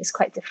positioning is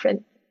quite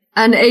different.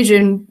 And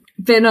Adrian,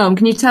 Vietnam,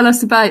 can you tell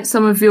us about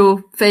some of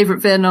your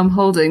favourite Vietnam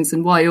holdings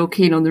and why you're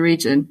keen on the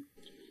region?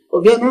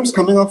 Well, Vietnam's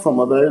coming off from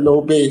a very low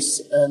base,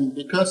 and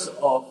because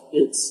of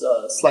its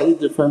slightly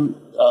different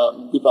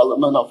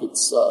development of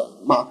its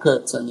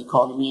markets and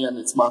economy and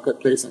its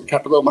marketplace and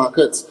capital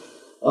markets,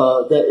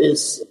 there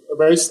is a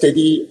very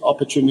steady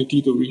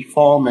opportunity to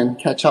reform and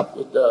catch up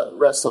with the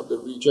rest of the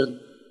region.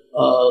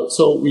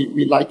 So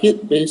we like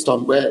it based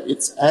on where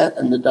it's at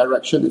and the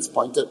direction it's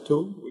pointed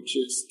to, which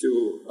is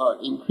to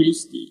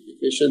increase the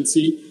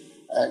efficiency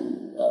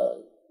and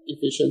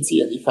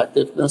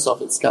effectiveness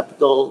of its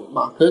capital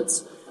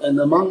markets. And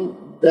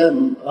among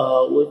them,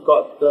 we've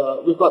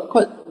got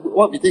quite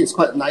what we think is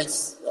quite a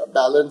nice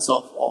balance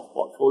of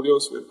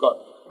portfolios. We've got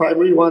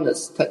primary one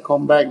is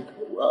Techcombank,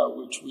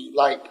 which we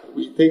like.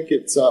 We think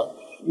it's a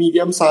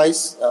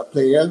medium-sized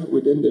player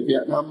within the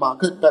Vietnam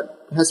market,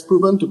 but has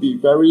proven to be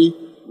very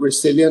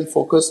resilient,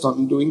 focused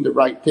on doing the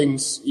right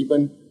things,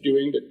 even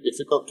during the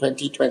difficult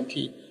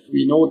 2020.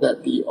 We know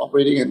that the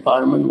operating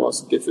environment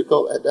was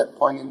difficult at that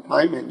point in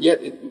time, and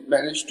yet it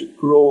managed to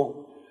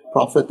grow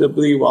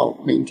profitably while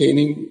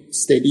maintaining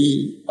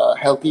steady,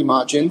 healthy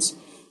margins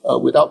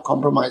without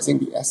compromising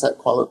the asset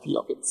quality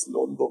of its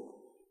loan book.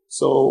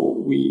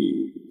 So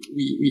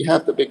we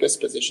have the biggest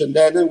position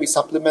there. Then we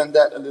supplement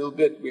that a little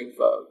bit with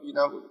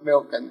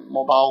Milk and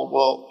Mobile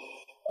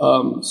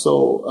World.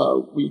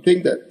 So we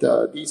think that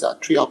these are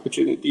three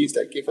opportunities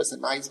that give us a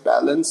nice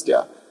balance. They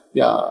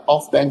are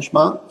off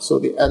benchmark, so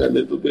they add a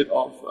little bit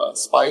of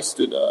spice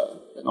to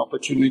an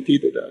opportunity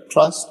to the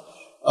trust.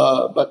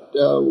 But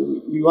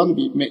we want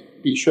to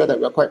be sure that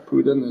we are quite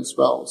prudent as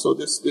well. So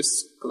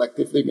this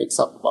collectively makes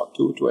up about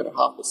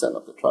 2.5%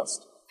 of the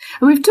trust.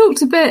 And we've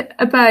talked a bit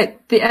about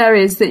the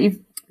areas that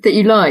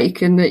you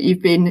like and that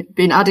you've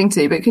been adding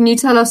to, but can you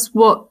tell us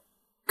what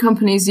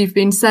companies you've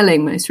been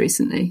selling most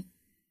recently?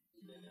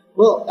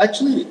 Well,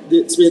 actually,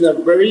 it's been a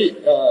very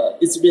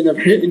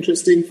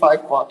interesting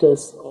 5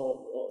 quarters.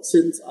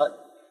 Since I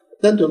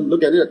tend to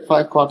look at it at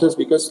 5 quarters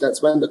because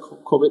that's when the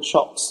COVID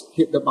shocks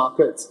hit the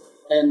markets.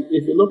 And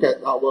if you look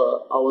at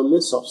our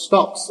list of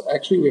stocks,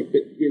 actually we've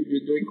been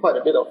doing quite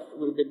a bit of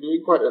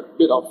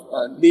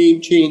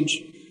name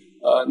change,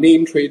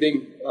 name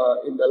trading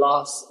in the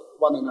last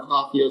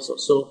 1.5 years or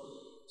so.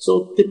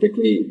 So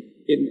typically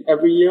in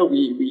every year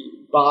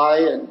we buy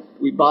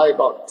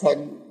about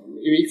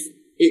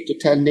 8 to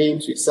 10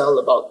 names. We sell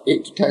about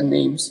 8 to 10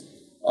 names,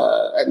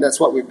 and that's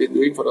what we've been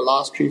doing for the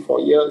last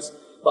 3-4 years.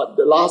 But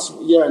the last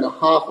 1.5 years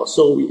or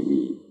so,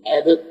 we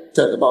added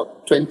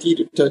about 20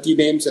 to 30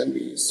 names, and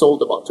we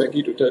sold about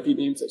 20 to 30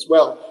 names as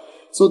well.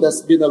 So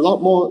there's been a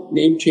lot more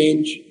name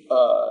change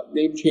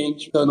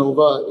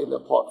turnover in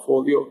the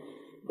portfolio.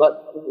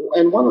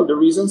 And one of the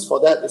reasons for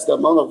that is the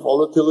amount of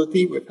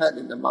volatility we've had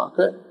in the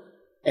market.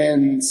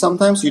 And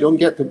sometimes you don't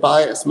get to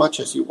buy as much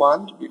as you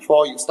want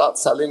before you start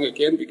selling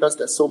again because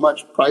there's so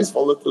much price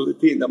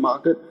volatility in the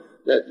market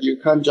that you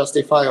can't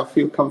justify or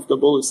feel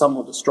comfortable with some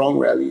of the strong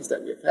rallies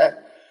that we've had.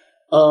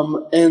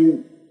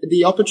 And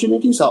the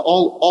opportunities are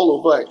all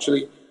over,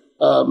 actually.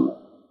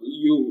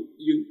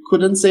 You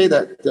couldn't say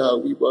that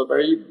we were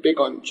very big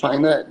on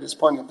China at this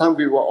point in time.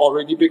 We were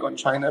already big on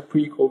China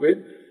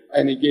pre-COVID,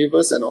 and it gave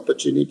us an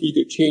opportunity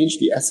to change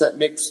the asset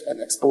mix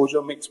and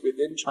exposure mix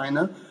within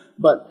China.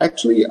 But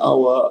actually,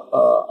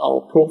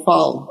 our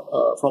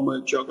profile from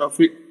a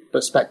geographic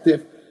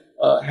perspective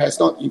has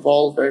not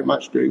evolved very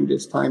much during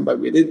this time. But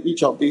within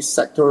each of these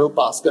sectoral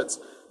baskets,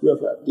 we have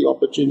the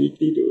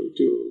opportunity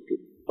to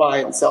buy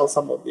and sell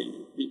some of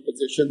the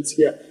positions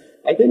here.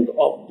 I think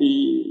of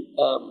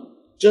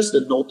just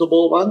the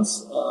notable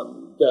ones,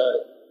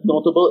 the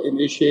notable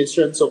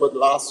initiations over the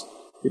last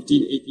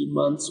 15-18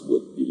 months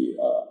would be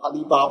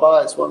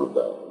Alibaba as one of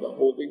the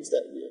holdings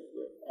that we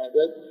have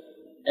added.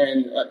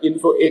 And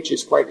InfoEdge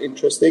is quite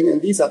interesting.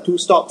 And these are two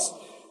stocks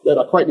that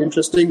are quite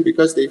interesting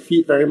because they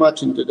feed very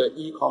much into the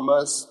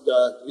e-commerce,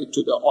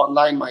 into the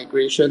online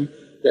migration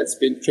that's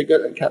been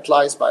triggered and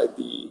catalyzed by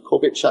the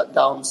COVID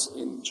shutdowns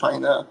in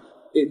China.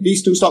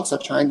 These two stocks are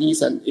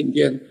Chinese and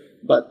Indian,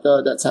 but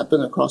that's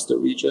happened across the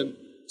region.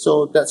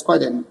 So that's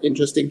quite an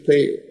interesting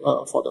play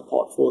for the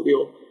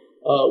portfolio.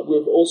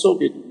 We've also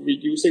been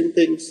reducing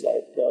things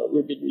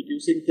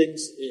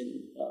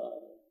in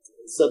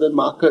certain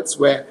markets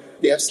where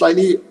they have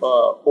slightly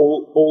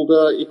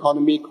older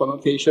economy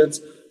connotations,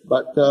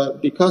 but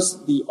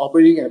because the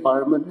operating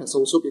environment has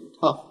also been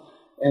tough,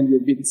 and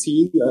we've been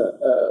seeing a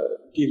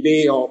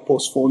delay or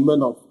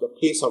postponement of the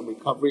pace of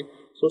recovery.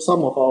 So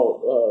some of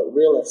our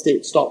real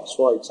estate stocks,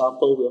 for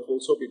example, we have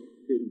also been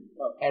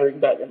paring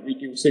back and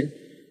reducing.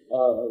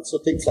 So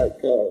things like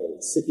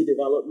city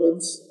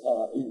developments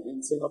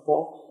in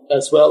Singapore,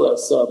 as well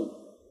as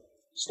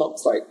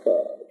stocks like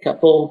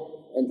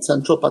Keppel and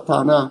Central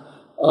Patana,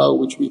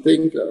 which we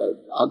think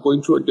are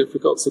going through a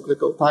difficult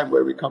cyclical time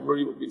where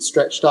recovery will be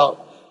stretched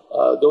out.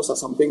 Those are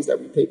some things that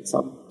we take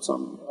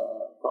some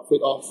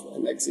profit off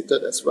and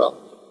exited as well.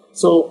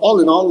 So all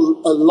in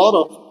all, a lot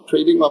of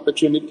trading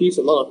opportunities,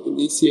 a lot of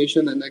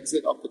initiation and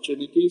exit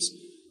opportunities,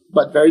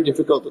 but very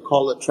difficult to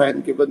call a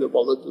trend given the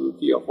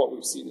volatility of what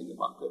we've seen in the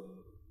market.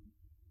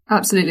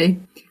 Absolutely.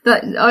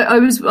 I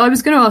was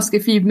going to ask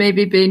if you've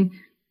maybe been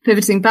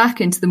pivoting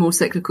back into the more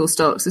cyclical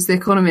stocks as the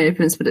economy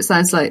opens, but it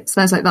sounds like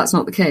that's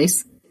not the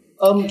case.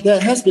 There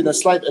has been a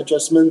slight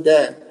adjustment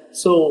there.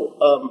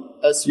 So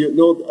as you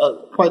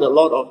know, quite a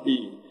lot of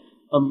the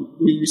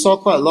we saw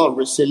quite a lot of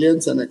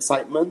resilience and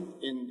excitement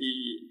in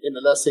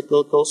the less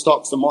cyclical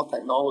stocks, the more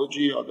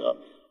technology or the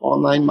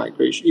online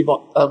migration,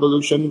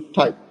 evolution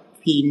type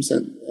themes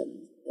and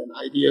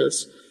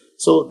ideas.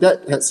 So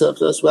that had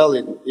served us well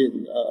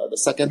in the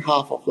second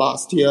half of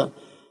last year.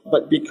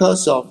 But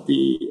because of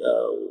the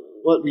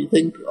what we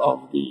think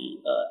of the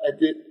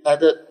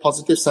added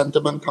positive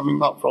sentiment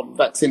coming up from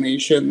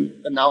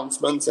vaccination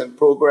announcements and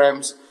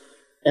programs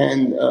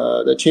and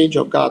the change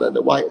of guard at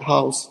the White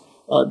House,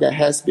 there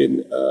has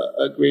been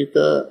a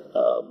greater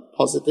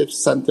positive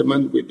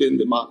sentiment within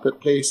the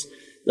marketplace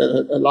that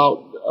had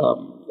allowed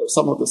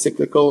some of the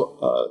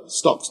cyclical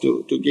stocks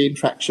to gain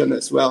traction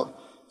as well.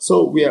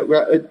 So we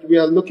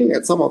are looking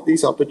at some of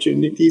these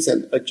opportunities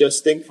and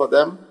adjusting for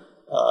them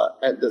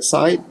at the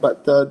side,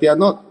 but they are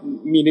not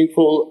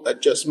meaningful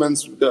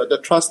adjustments. The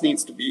trust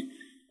needs to be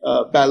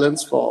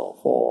balanced for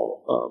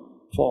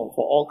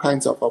all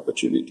kinds of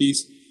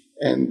opportunities,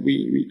 and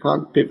we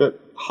can't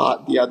pivot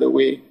hard the other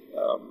way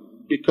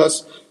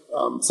because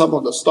some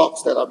of the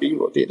stocks that are being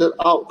rotated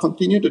out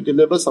continue to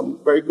deliver some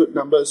very good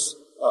numbers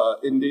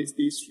in these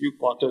few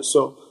quarters.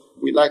 So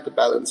we like the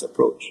balanced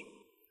approach.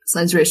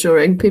 Sounds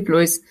reassuring. People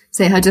always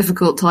say how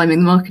difficult timing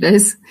the market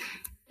is.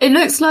 It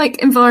looks like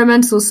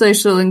environmental,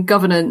 social and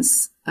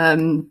governance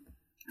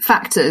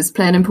factors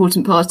play an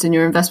important part in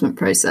your investment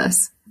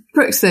process.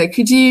 Pruxa,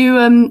 could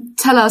you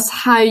tell us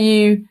how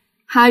you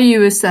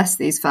assess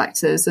these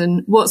factors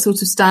and what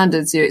sort of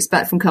standards you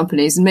expect from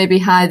companies, and maybe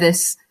how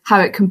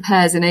it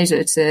compares in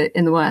Asia to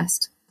in the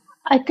West?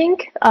 I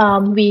think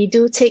we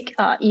do take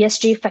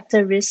ESG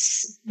factor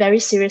risks very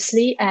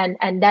seriously,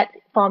 and that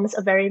forms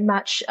a very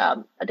much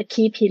the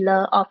key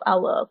pillar of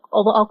our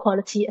overall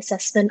quality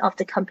assessment of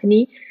the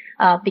company,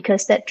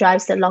 because that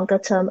drives the longer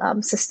term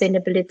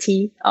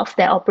sustainability of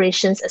their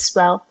operations as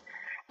well.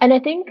 And I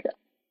think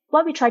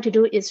what we try to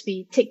do is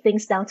we take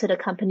things down to the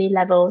company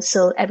level,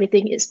 so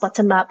everything is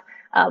bottom up.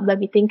 When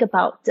we think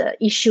about the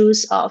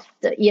issues of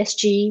the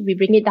ESG, we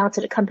bring it down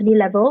to the company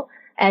level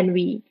and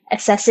we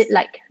assess it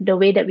like the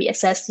way that we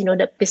assess,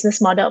 the business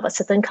model of a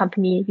certain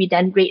company. We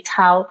then rate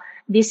how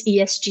this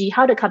ESG,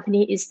 how the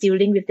company is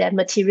dealing with their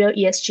material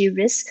ESG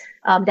risks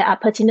that are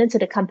pertinent to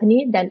the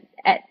company, then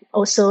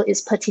also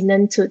is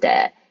pertinent to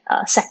their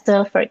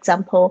sector, for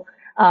example.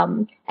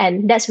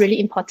 And that's really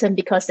important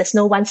because there's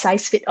no one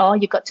size fit all.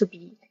 You got to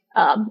be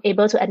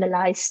able to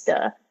analyze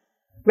the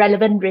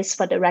relevant risks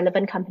for the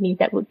relevant company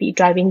that would be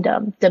driving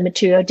the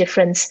material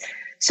difference.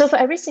 So for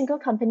every single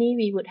company,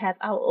 we would have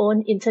our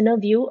own internal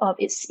view of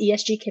its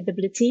ESG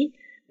capability.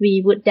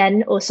 We would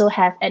then also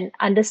have an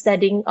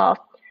understanding of,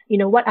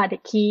 what are the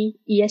key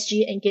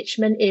ESG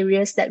engagement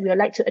areas that we would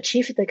like to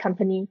achieve with the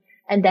company.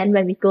 And then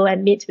when we go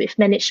and meet with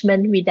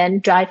management, we then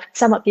drive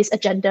some of this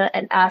agenda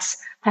and ask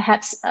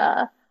perhaps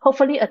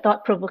hopefully a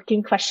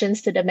thought-provoking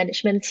questions to the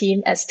management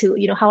team as to,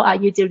 how are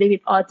you dealing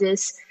with all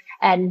this?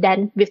 And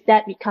then with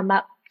that, we come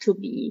up to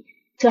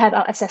have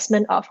our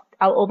assessment of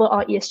our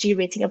overall ESG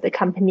rating of the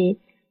company.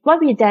 What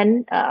we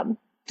then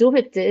do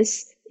with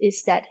this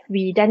is that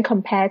we then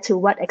compare to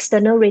what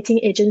external rating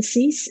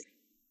agencies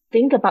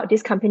think about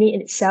this company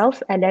in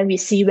itself, and then we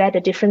see where the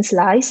difference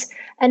lies.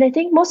 And I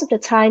think most of the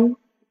time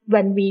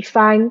when we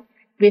find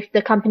with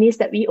the companies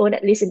that we own,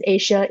 at least in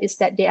Asia, is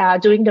that they are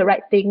doing the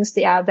right things.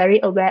 They are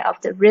very aware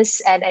of the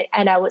risks. And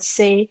I would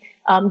say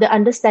the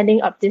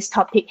understanding of this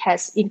topic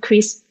has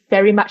increased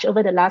very much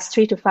over the last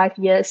 3 to 5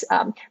 years.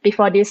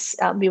 Before this,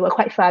 we were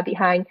quite far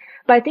behind.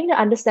 But I think the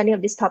understanding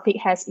of this topic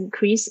has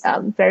increased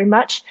very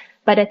much.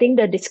 But I think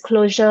the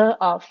disclosure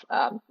of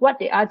what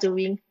they are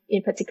doing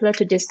in particular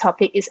to this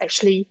topic is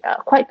actually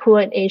quite poor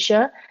in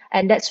Asia.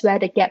 And that's where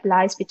the gap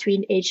lies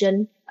between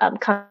Asian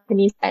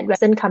companies and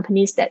Western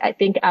companies that I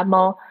think are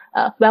more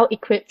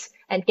well-equipped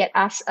and get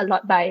asked a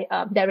lot by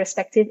their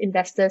respective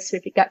investors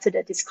with regard to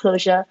the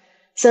disclosure.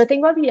 So I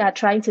think what we are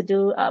trying to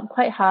do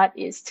quite hard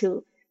is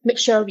to make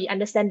sure we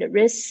understand the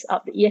risks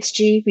of the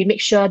ESG. We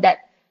make sure that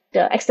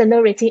the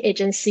external rating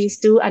agencies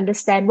do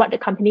understand what the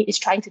company is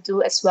trying to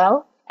do as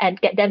well and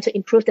get them to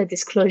improve the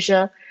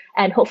disclosure.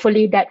 And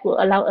hopefully that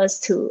will allow us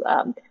to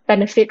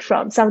benefit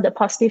from some of the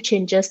positive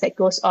changes that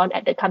goes on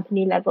at the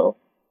company level.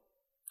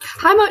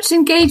 How much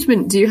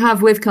engagement do you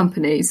have with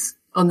companies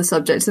on the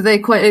subject? Are they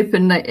quite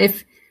open? Like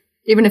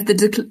even if the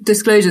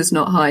disclosure is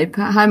not high,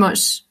 how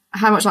much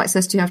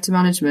access do you have to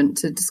management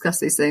to discuss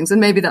these things? And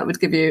maybe that would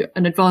give you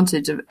an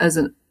advantage as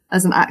an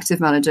active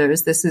manager,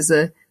 as this is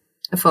a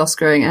fast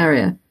growing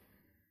area.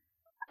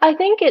 I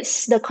think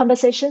the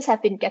conversations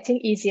have been getting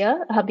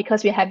easier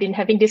because we have been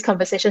having this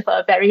conversation for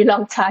a very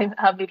long time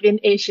within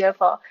Asia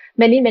for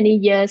many, many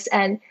years.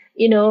 And,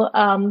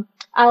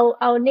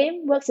 our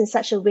name works in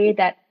such a way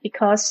that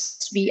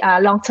because we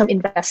are long-term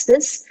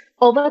investors,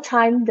 over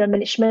time, the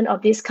management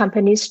of these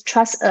companies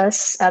trust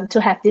us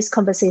to have these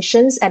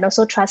conversations and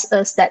also trust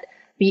us that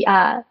we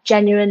are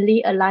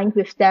genuinely aligned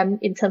with them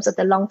in terms of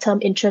the long-term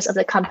interest of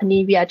the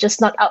company. We are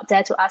just not out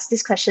there to ask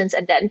these questions,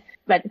 and then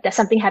when there's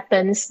something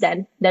happens,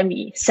 then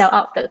we sell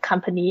out the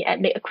company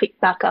and make a quick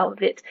buck out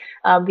of it.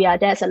 We are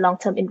there as a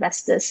long-term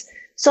investors.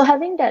 So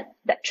having that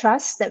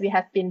trust that we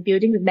have been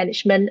building with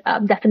management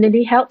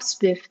definitely helps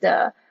with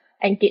the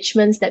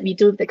engagements that we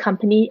do with the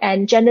company.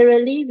 And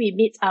generally, we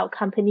meet our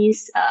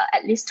companies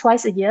at least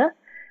twice a year.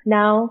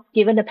 Now,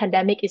 given the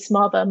pandemic, it's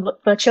more of a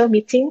virtual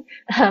meeting.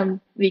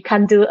 We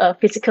can't do a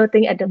physical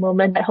thing at the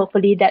moment, but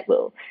hopefully that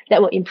will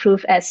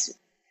improve as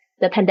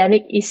the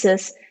pandemic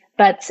eases.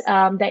 But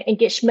the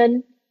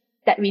engagement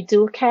that we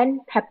do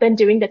can happen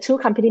during the 2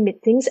 company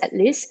meetings at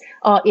least,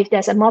 or if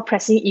there's a more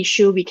pressing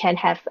issue, we can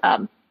have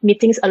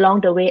meetings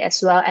along the way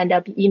as well, and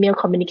there'll be email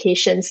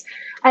communications.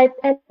 I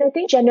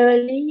think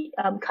generally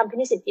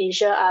companies in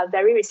Asia are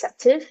very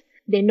receptive.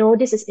 They know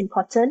this is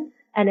important,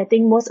 and I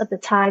think most of the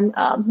time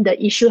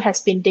the issue has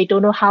been they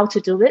don't know how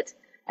to do it,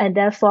 and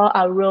therefore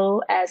our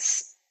role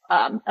as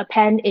a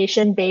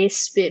pan-Asian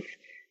base with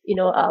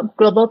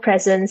global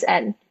presence,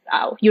 and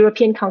our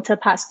European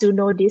counterparts do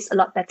know this a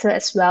lot better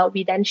as well.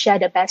 We then share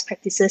the best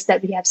practices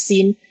that we have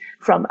seen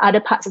from other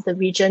parts of the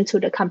region to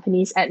the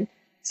companies and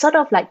sort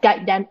of like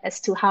guide them as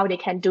to how they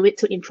can do it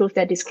to improve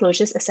their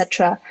disclosures,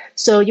 etc.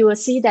 So you will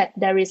see that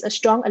there is a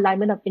strong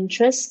alignment of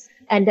interest,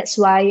 and that's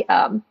why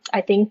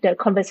I think the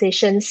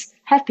conversations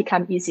have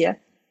become easier.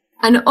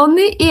 And on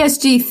the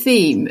ESG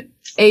theme,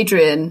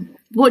 Adrian,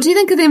 what do you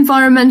think of the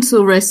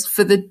environmental risk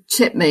for the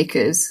chip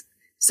makers?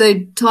 So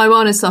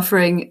Taiwan is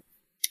suffering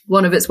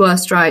one of its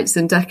worst droughts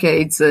in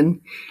decades,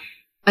 and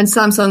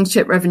Samsung's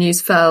chip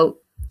revenues fell,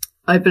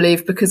 I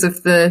believe, because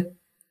of the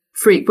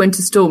freak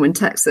winter storm in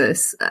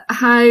Texas.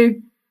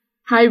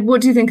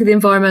 What do you think of the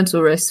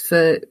environmental risk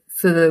for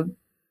the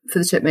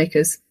chip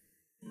makers?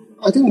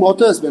 I think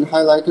water has been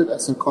highlighted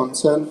as a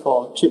concern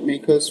for chip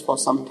makers for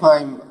some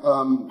time.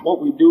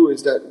 What we do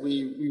is that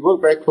we work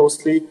very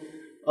closely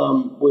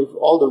with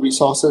all the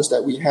resources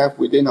that we have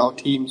within our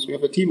teams. We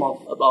have a team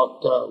of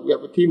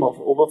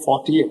over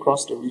 40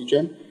 across the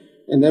region,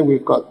 and then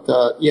we've got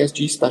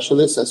ESG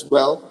specialists as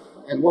well.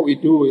 And what we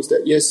do is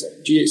that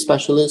ESG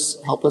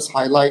specialists help us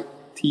highlight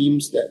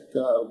themes that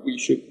we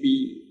should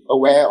be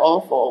aware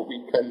of, or we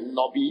can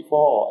lobby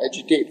for or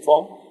agitate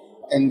for,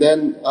 and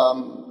then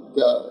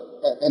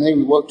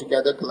we work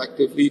together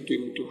collectively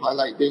to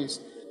highlight things.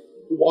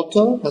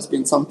 Water has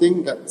been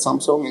something that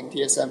Samsung and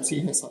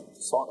TSMC has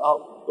sought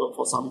out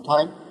for some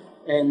time,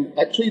 and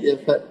actually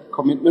they've had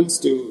commitments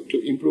to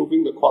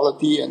improving the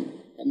quality and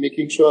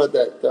making sure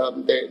that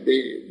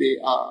they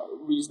are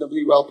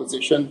reasonably well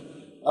positioned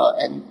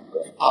and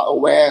are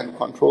aware and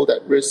control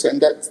that risk,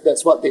 and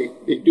that's what they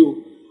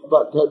do.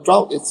 But the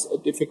drought is a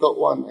difficult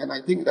one, and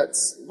I think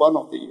that's one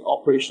of the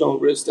operational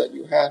risks that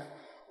you have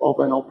of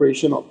an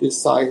operation of this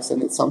size,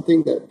 and it's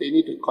something that they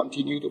need to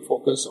continue to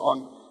focus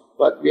on.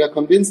 But we are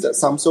convinced that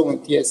Samsung and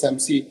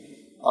TSMC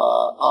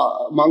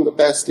are among the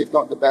best, if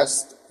not the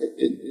best,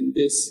 in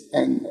this,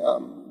 and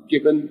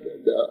given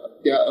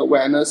their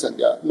awareness and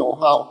their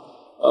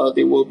know-how,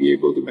 they will be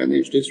able to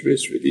manage this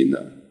risk within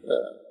a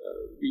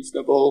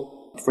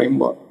reasonable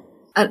framework.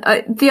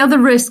 And the other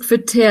risk for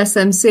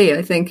TSMC,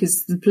 I think,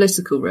 is the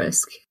political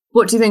risk.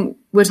 What do you think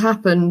would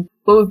happen?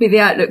 What would be the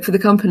outlook for the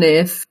company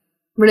if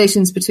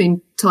relations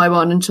between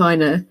Taiwan and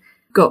China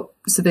got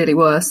severely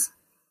worse?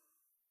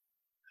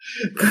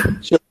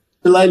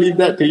 Shall I leave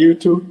that to you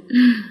too?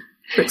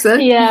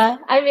 Yeah,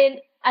 I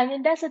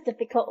mean that's a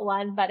difficult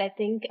one, but I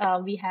think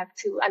we have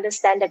to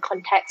understand the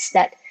context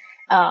that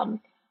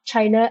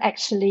China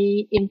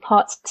actually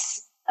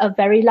imports a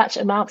very large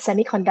amount of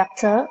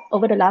semiconductor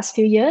over the last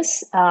few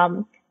years.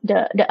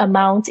 The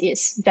amount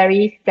is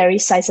very, very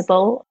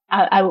sizable.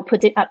 I will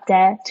put it up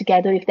there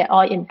together with their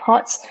oil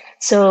imports.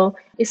 So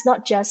it's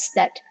not just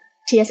that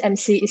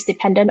TSMC is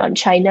dependent on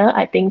China.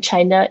 I think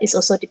China is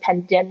also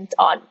dependent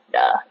on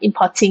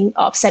importing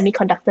of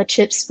semiconductor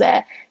chips,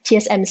 where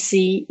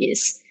TSMC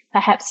is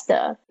perhaps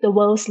the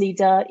world's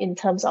leader in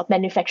terms of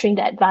manufacturing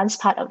the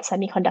advanced part of the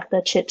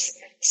semiconductor chips.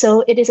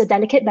 So it is a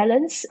delicate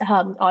balance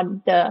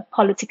on the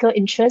political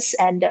interests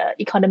and the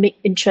economic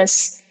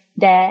interests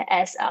there,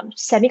 as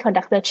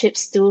semiconductor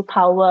chips do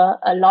power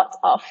a lot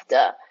of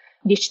the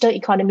digital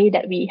economy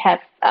that we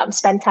have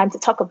spent time to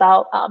talk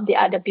about. They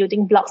are the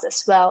building blocks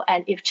as well.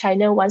 And if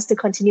China wants to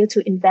continue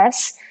to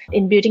invest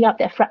in building up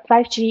their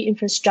 5G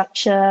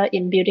infrastructure,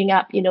 in building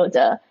up,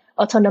 the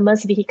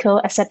autonomous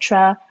vehicle,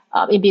 etc.,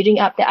 in building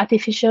up the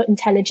artificial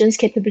intelligence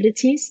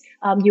capabilities,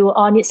 you will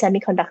all need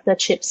semiconductor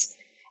chips.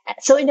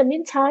 So in the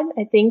meantime,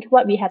 I think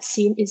what we have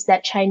seen is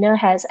that China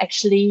has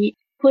actually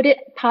put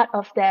it part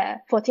of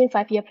their 14th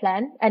five-year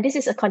plan. And this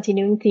is a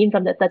continuing theme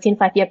from the 13th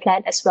five-year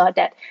plan as well,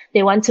 that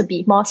they want to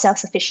be more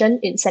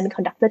self-sufficient in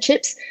semiconductor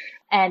chips.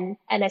 And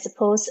I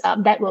suppose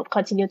that will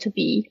continue to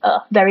be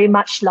a very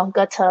much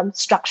longer-term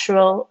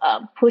structural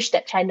push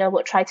that China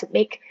will try to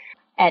make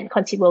and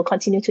will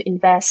continue to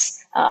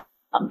invest.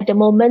 At the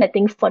moment, I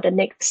think for the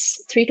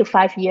next 3 to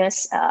 5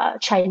 years,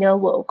 China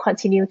will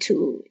continue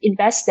to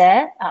invest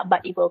there,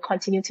 but it will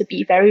continue to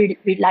be very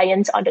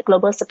reliant on the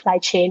global supply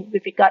chain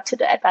with regard to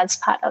the advanced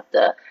part of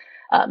the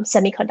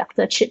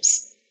semiconductor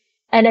chips.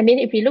 And I mean,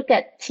 if we look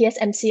at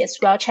TSMC as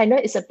well, China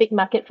is a big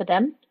market for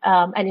them.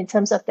 And in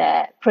terms of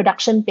their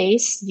production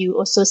base, you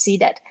also see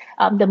that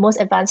the most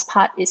advanced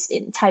part is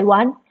in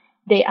Taiwan.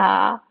 They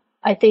are,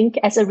 I think,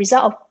 as a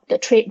result of the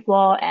trade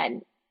war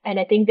and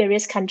I think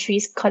various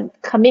countries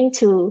coming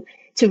to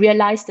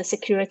realize the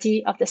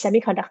security of the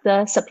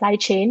semiconductor supply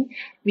chain,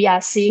 we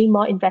are seeing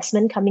more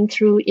investment coming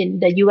through in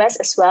the US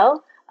as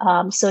well.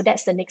 So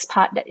that's the next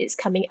part that is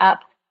coming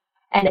up.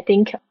 And I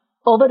think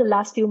over the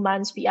last few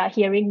months, we are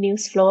hearing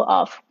news flow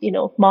of,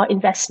 more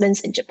investments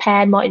in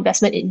Japan, more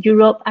investment in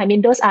Europe. I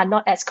mean, those are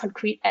not as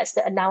concrete as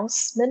the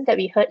announcement that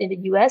we heard in the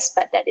US,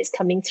 but that is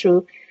coming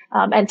through.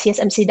 And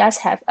TSMC does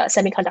have a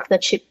semiconductor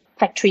chip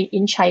factory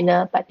in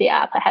China, but they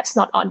are perhaps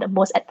not on the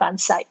most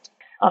advanced side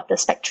of the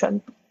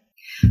spectrum.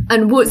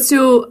 And what's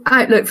your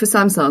outlook for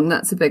Samsung?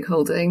 That's a big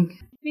holding.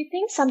 We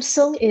think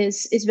Samsung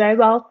is very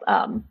well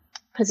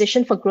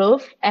positioned for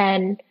growth,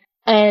 and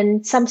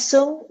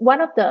Samsung,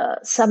 one of the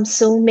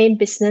Samsung main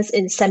business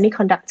in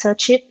semiconductor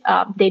chip,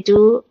 they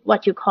do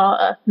what you call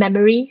a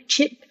memory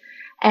chip,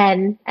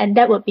 and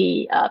that would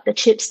be the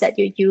chips that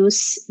you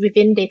use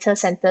within data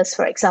centers,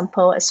 for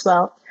example, as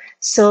well.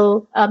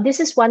 So this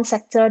is one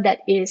sector that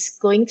is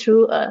going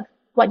through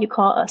what you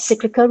call a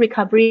cyclical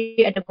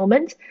recovery at the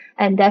moment,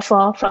 and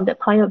therefore, from the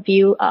point of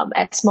view,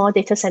 as more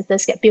data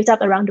centers get built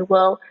up around the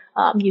world,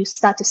 you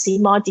start to see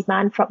more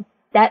demand from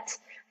that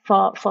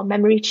for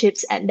memory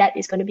chips, and that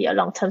is going to be a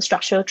long-term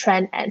structural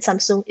trend, and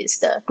Samsung is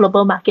the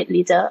global market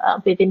leader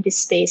within this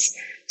space.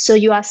 So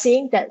you are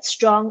seeing that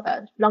strong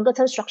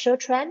longer-term structural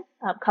trend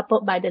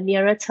coupled by the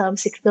nearer-term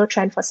cyclical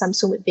trend for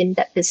Samsung within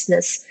that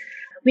business.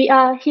 We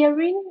are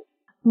hearing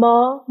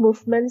more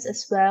movements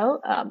as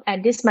well,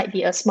 and this might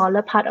be a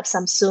smaller part of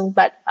Samsung,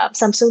 but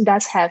Samsung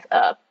does have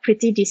a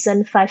pretty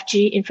decent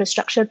 5G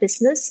infrastructure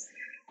business,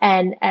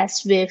 and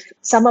as with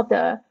some of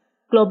the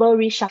global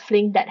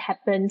reshuffling that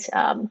happened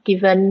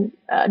given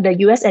the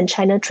US and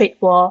China trade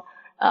war,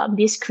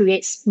 this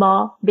creates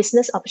more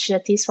business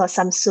opportunities for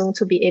Samsung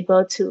to be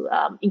able to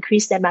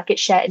increase their market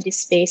share in this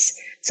space.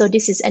 So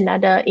this is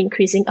another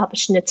increasing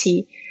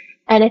opportunity.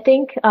 And I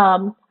think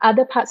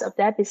other parts of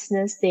their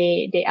business,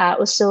 they are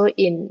also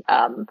in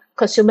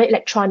consumer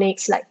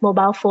electronics like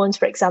mobile phones,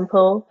 for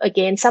example.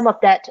 Again, some of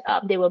that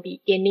they will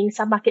be gaining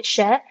some market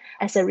share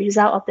as a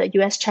result of the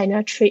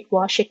US-China trade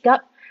war shakeup.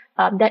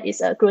 That is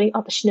a growing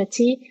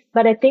opportunity.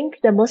 But I think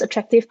the most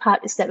attractive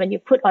part is that when you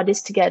put all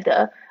this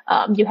together,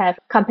 you have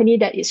a company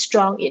that is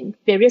strong in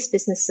various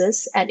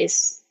businesses and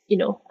is,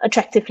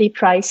 attractively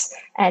priced,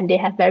 and they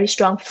have very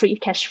strong free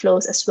cash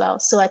flows as well.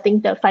 So I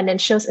think the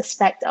financials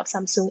aspect of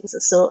Samsung is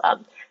also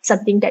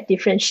something that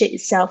differentiates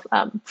itself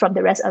from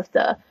the rest of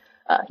the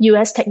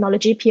US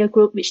technology peer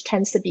group, which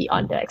tends to be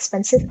on the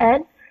expensive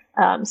end.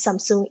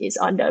 Samsung is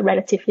on the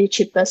relatively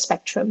cheaper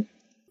spectrum.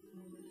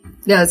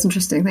 Yeah, that's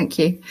interesting. Thank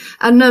you.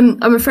 And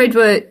I'm afraid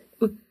we're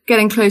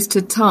getting close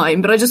to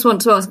time, but I just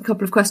want to ask a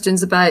couple of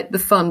questions about the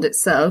fund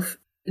itself.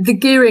 The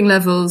gearing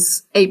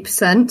levels,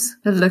 8%,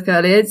 had a look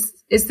earlier.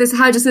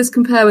 How does this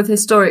compare with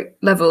historic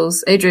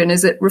levels? Adrian,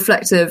 is it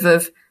reflective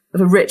of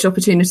a rich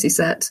opportunity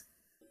set?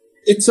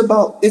 It's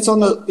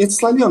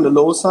slightly on the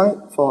low side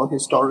for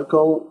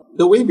historical.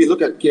 The way we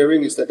look at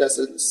gearing is that there's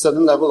a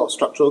certain level of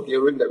structural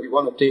gearing that we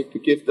want to take to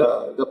give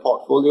the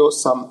portfolio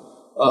some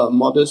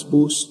modest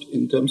boost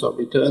in terms of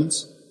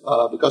returns,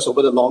 because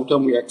over the long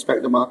term we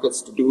expect the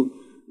markets to do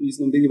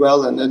reasonably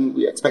well, and then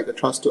we expect the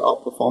trust to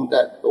outperform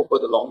that over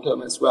the long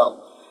term as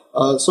well.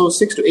 So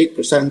 6 to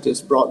 8%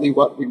 is broadly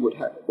what we would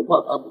have,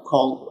 what I would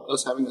call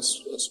us having a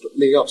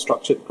layer of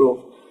structured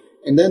growth.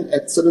 And then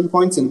at certain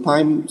points in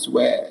times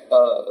where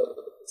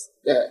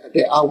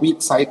there are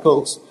weak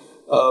cycles,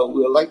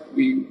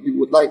 we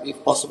would like,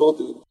 if possible,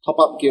 to top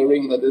up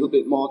gearing a little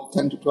bit more,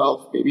 10 to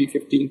 12, maybe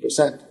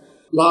 15%.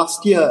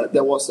 Last year,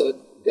 there was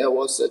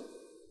a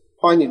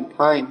point in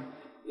time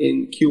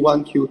in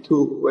Q1,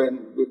 Q2,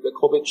 when with the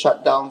COVID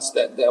shutdowns,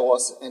 that there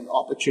was an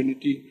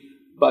opportunity,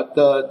 but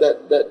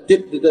that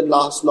dip didn't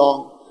last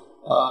long,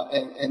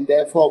 and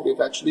therefore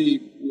we've actually,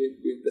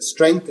 with the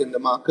strength in the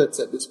markets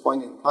at this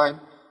point in time,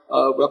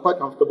 we're quite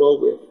comfortable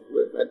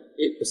with an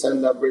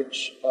 8%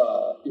 leverage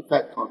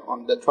effect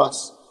on the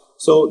trust.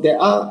 So there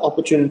are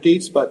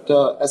opportunities, but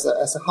as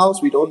a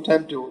house, we don't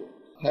tend to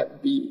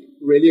be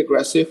really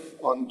aggressive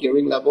on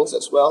gearing levels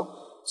as well.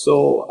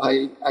 So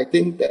I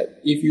think that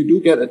if you do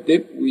get a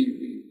dip,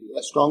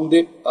 a strong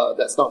dip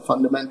that's not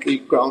fundamentally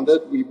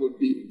grounded, we would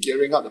be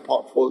gearing up the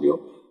portfolio.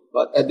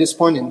 But at this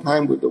point in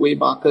time, with the way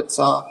markets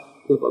are,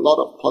 with a lot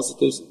of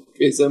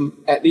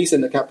positivism, at least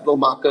in the capital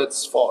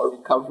markets for a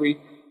recovery,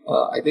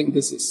 I think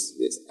this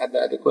is at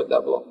the adequate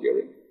level of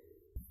gearing.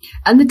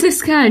 And the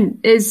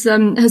discount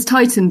has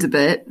tightened a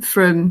bit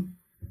from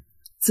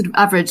sort of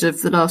average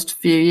of the last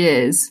few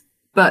years,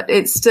 but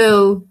it's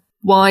still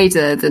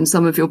wider than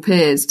some of your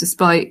peers,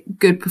 despite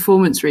good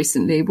performance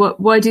recently.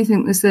 Why do you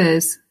think this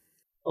is?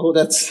 Oh,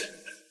 that's...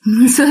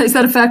 Is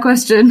that a fair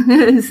question?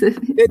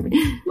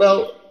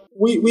 Well,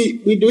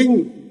 we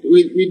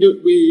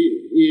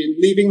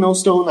leaving no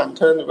stone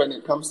unturned when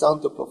it comes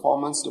down to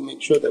performance to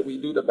make sure that we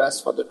do the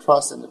best for the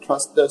trust and the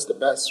trust does the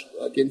best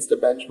against the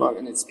benchmark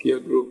and its peer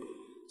group.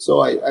 So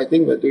I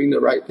think we're doing the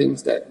right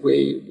things that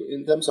way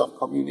in terms of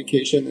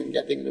communication and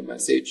getting the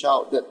message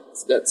out.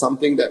 That's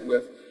something that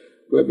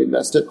we've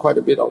invested quite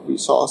a bit of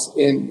resource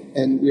in,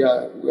 and we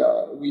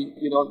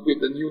with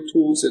the new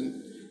tools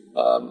and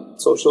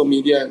social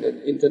media and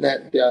the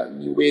internet, there are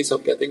new ways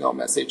of getting our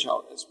message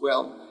out as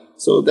well.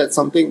 So that's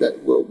something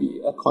that will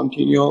be a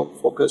continual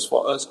focus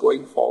for us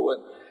going forward.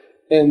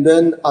 And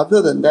then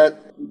other than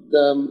that,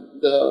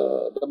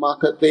 the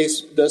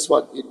marketplace does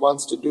what it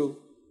wants to do.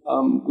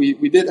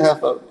 We did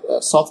have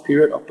a soft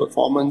period of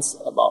performance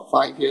about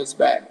 5 years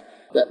back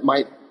that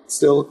might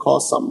still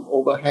cause some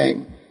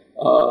overhang.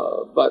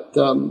 But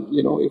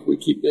if we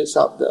keep this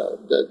up,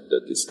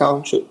 the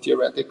discount should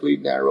theoretically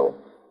narrow,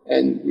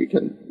 and we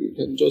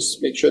can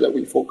just make sure that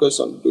we focus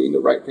on doing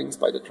the right things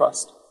by the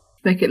trust.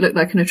 Make it look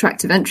like an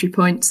attractive entry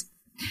point.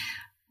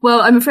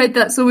 Well, I'm afraid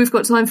that's all we've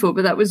got time for,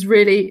 but that was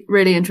really,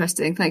 really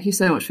interesting. Thank you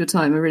so much for your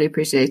time. I really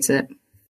appreciate it.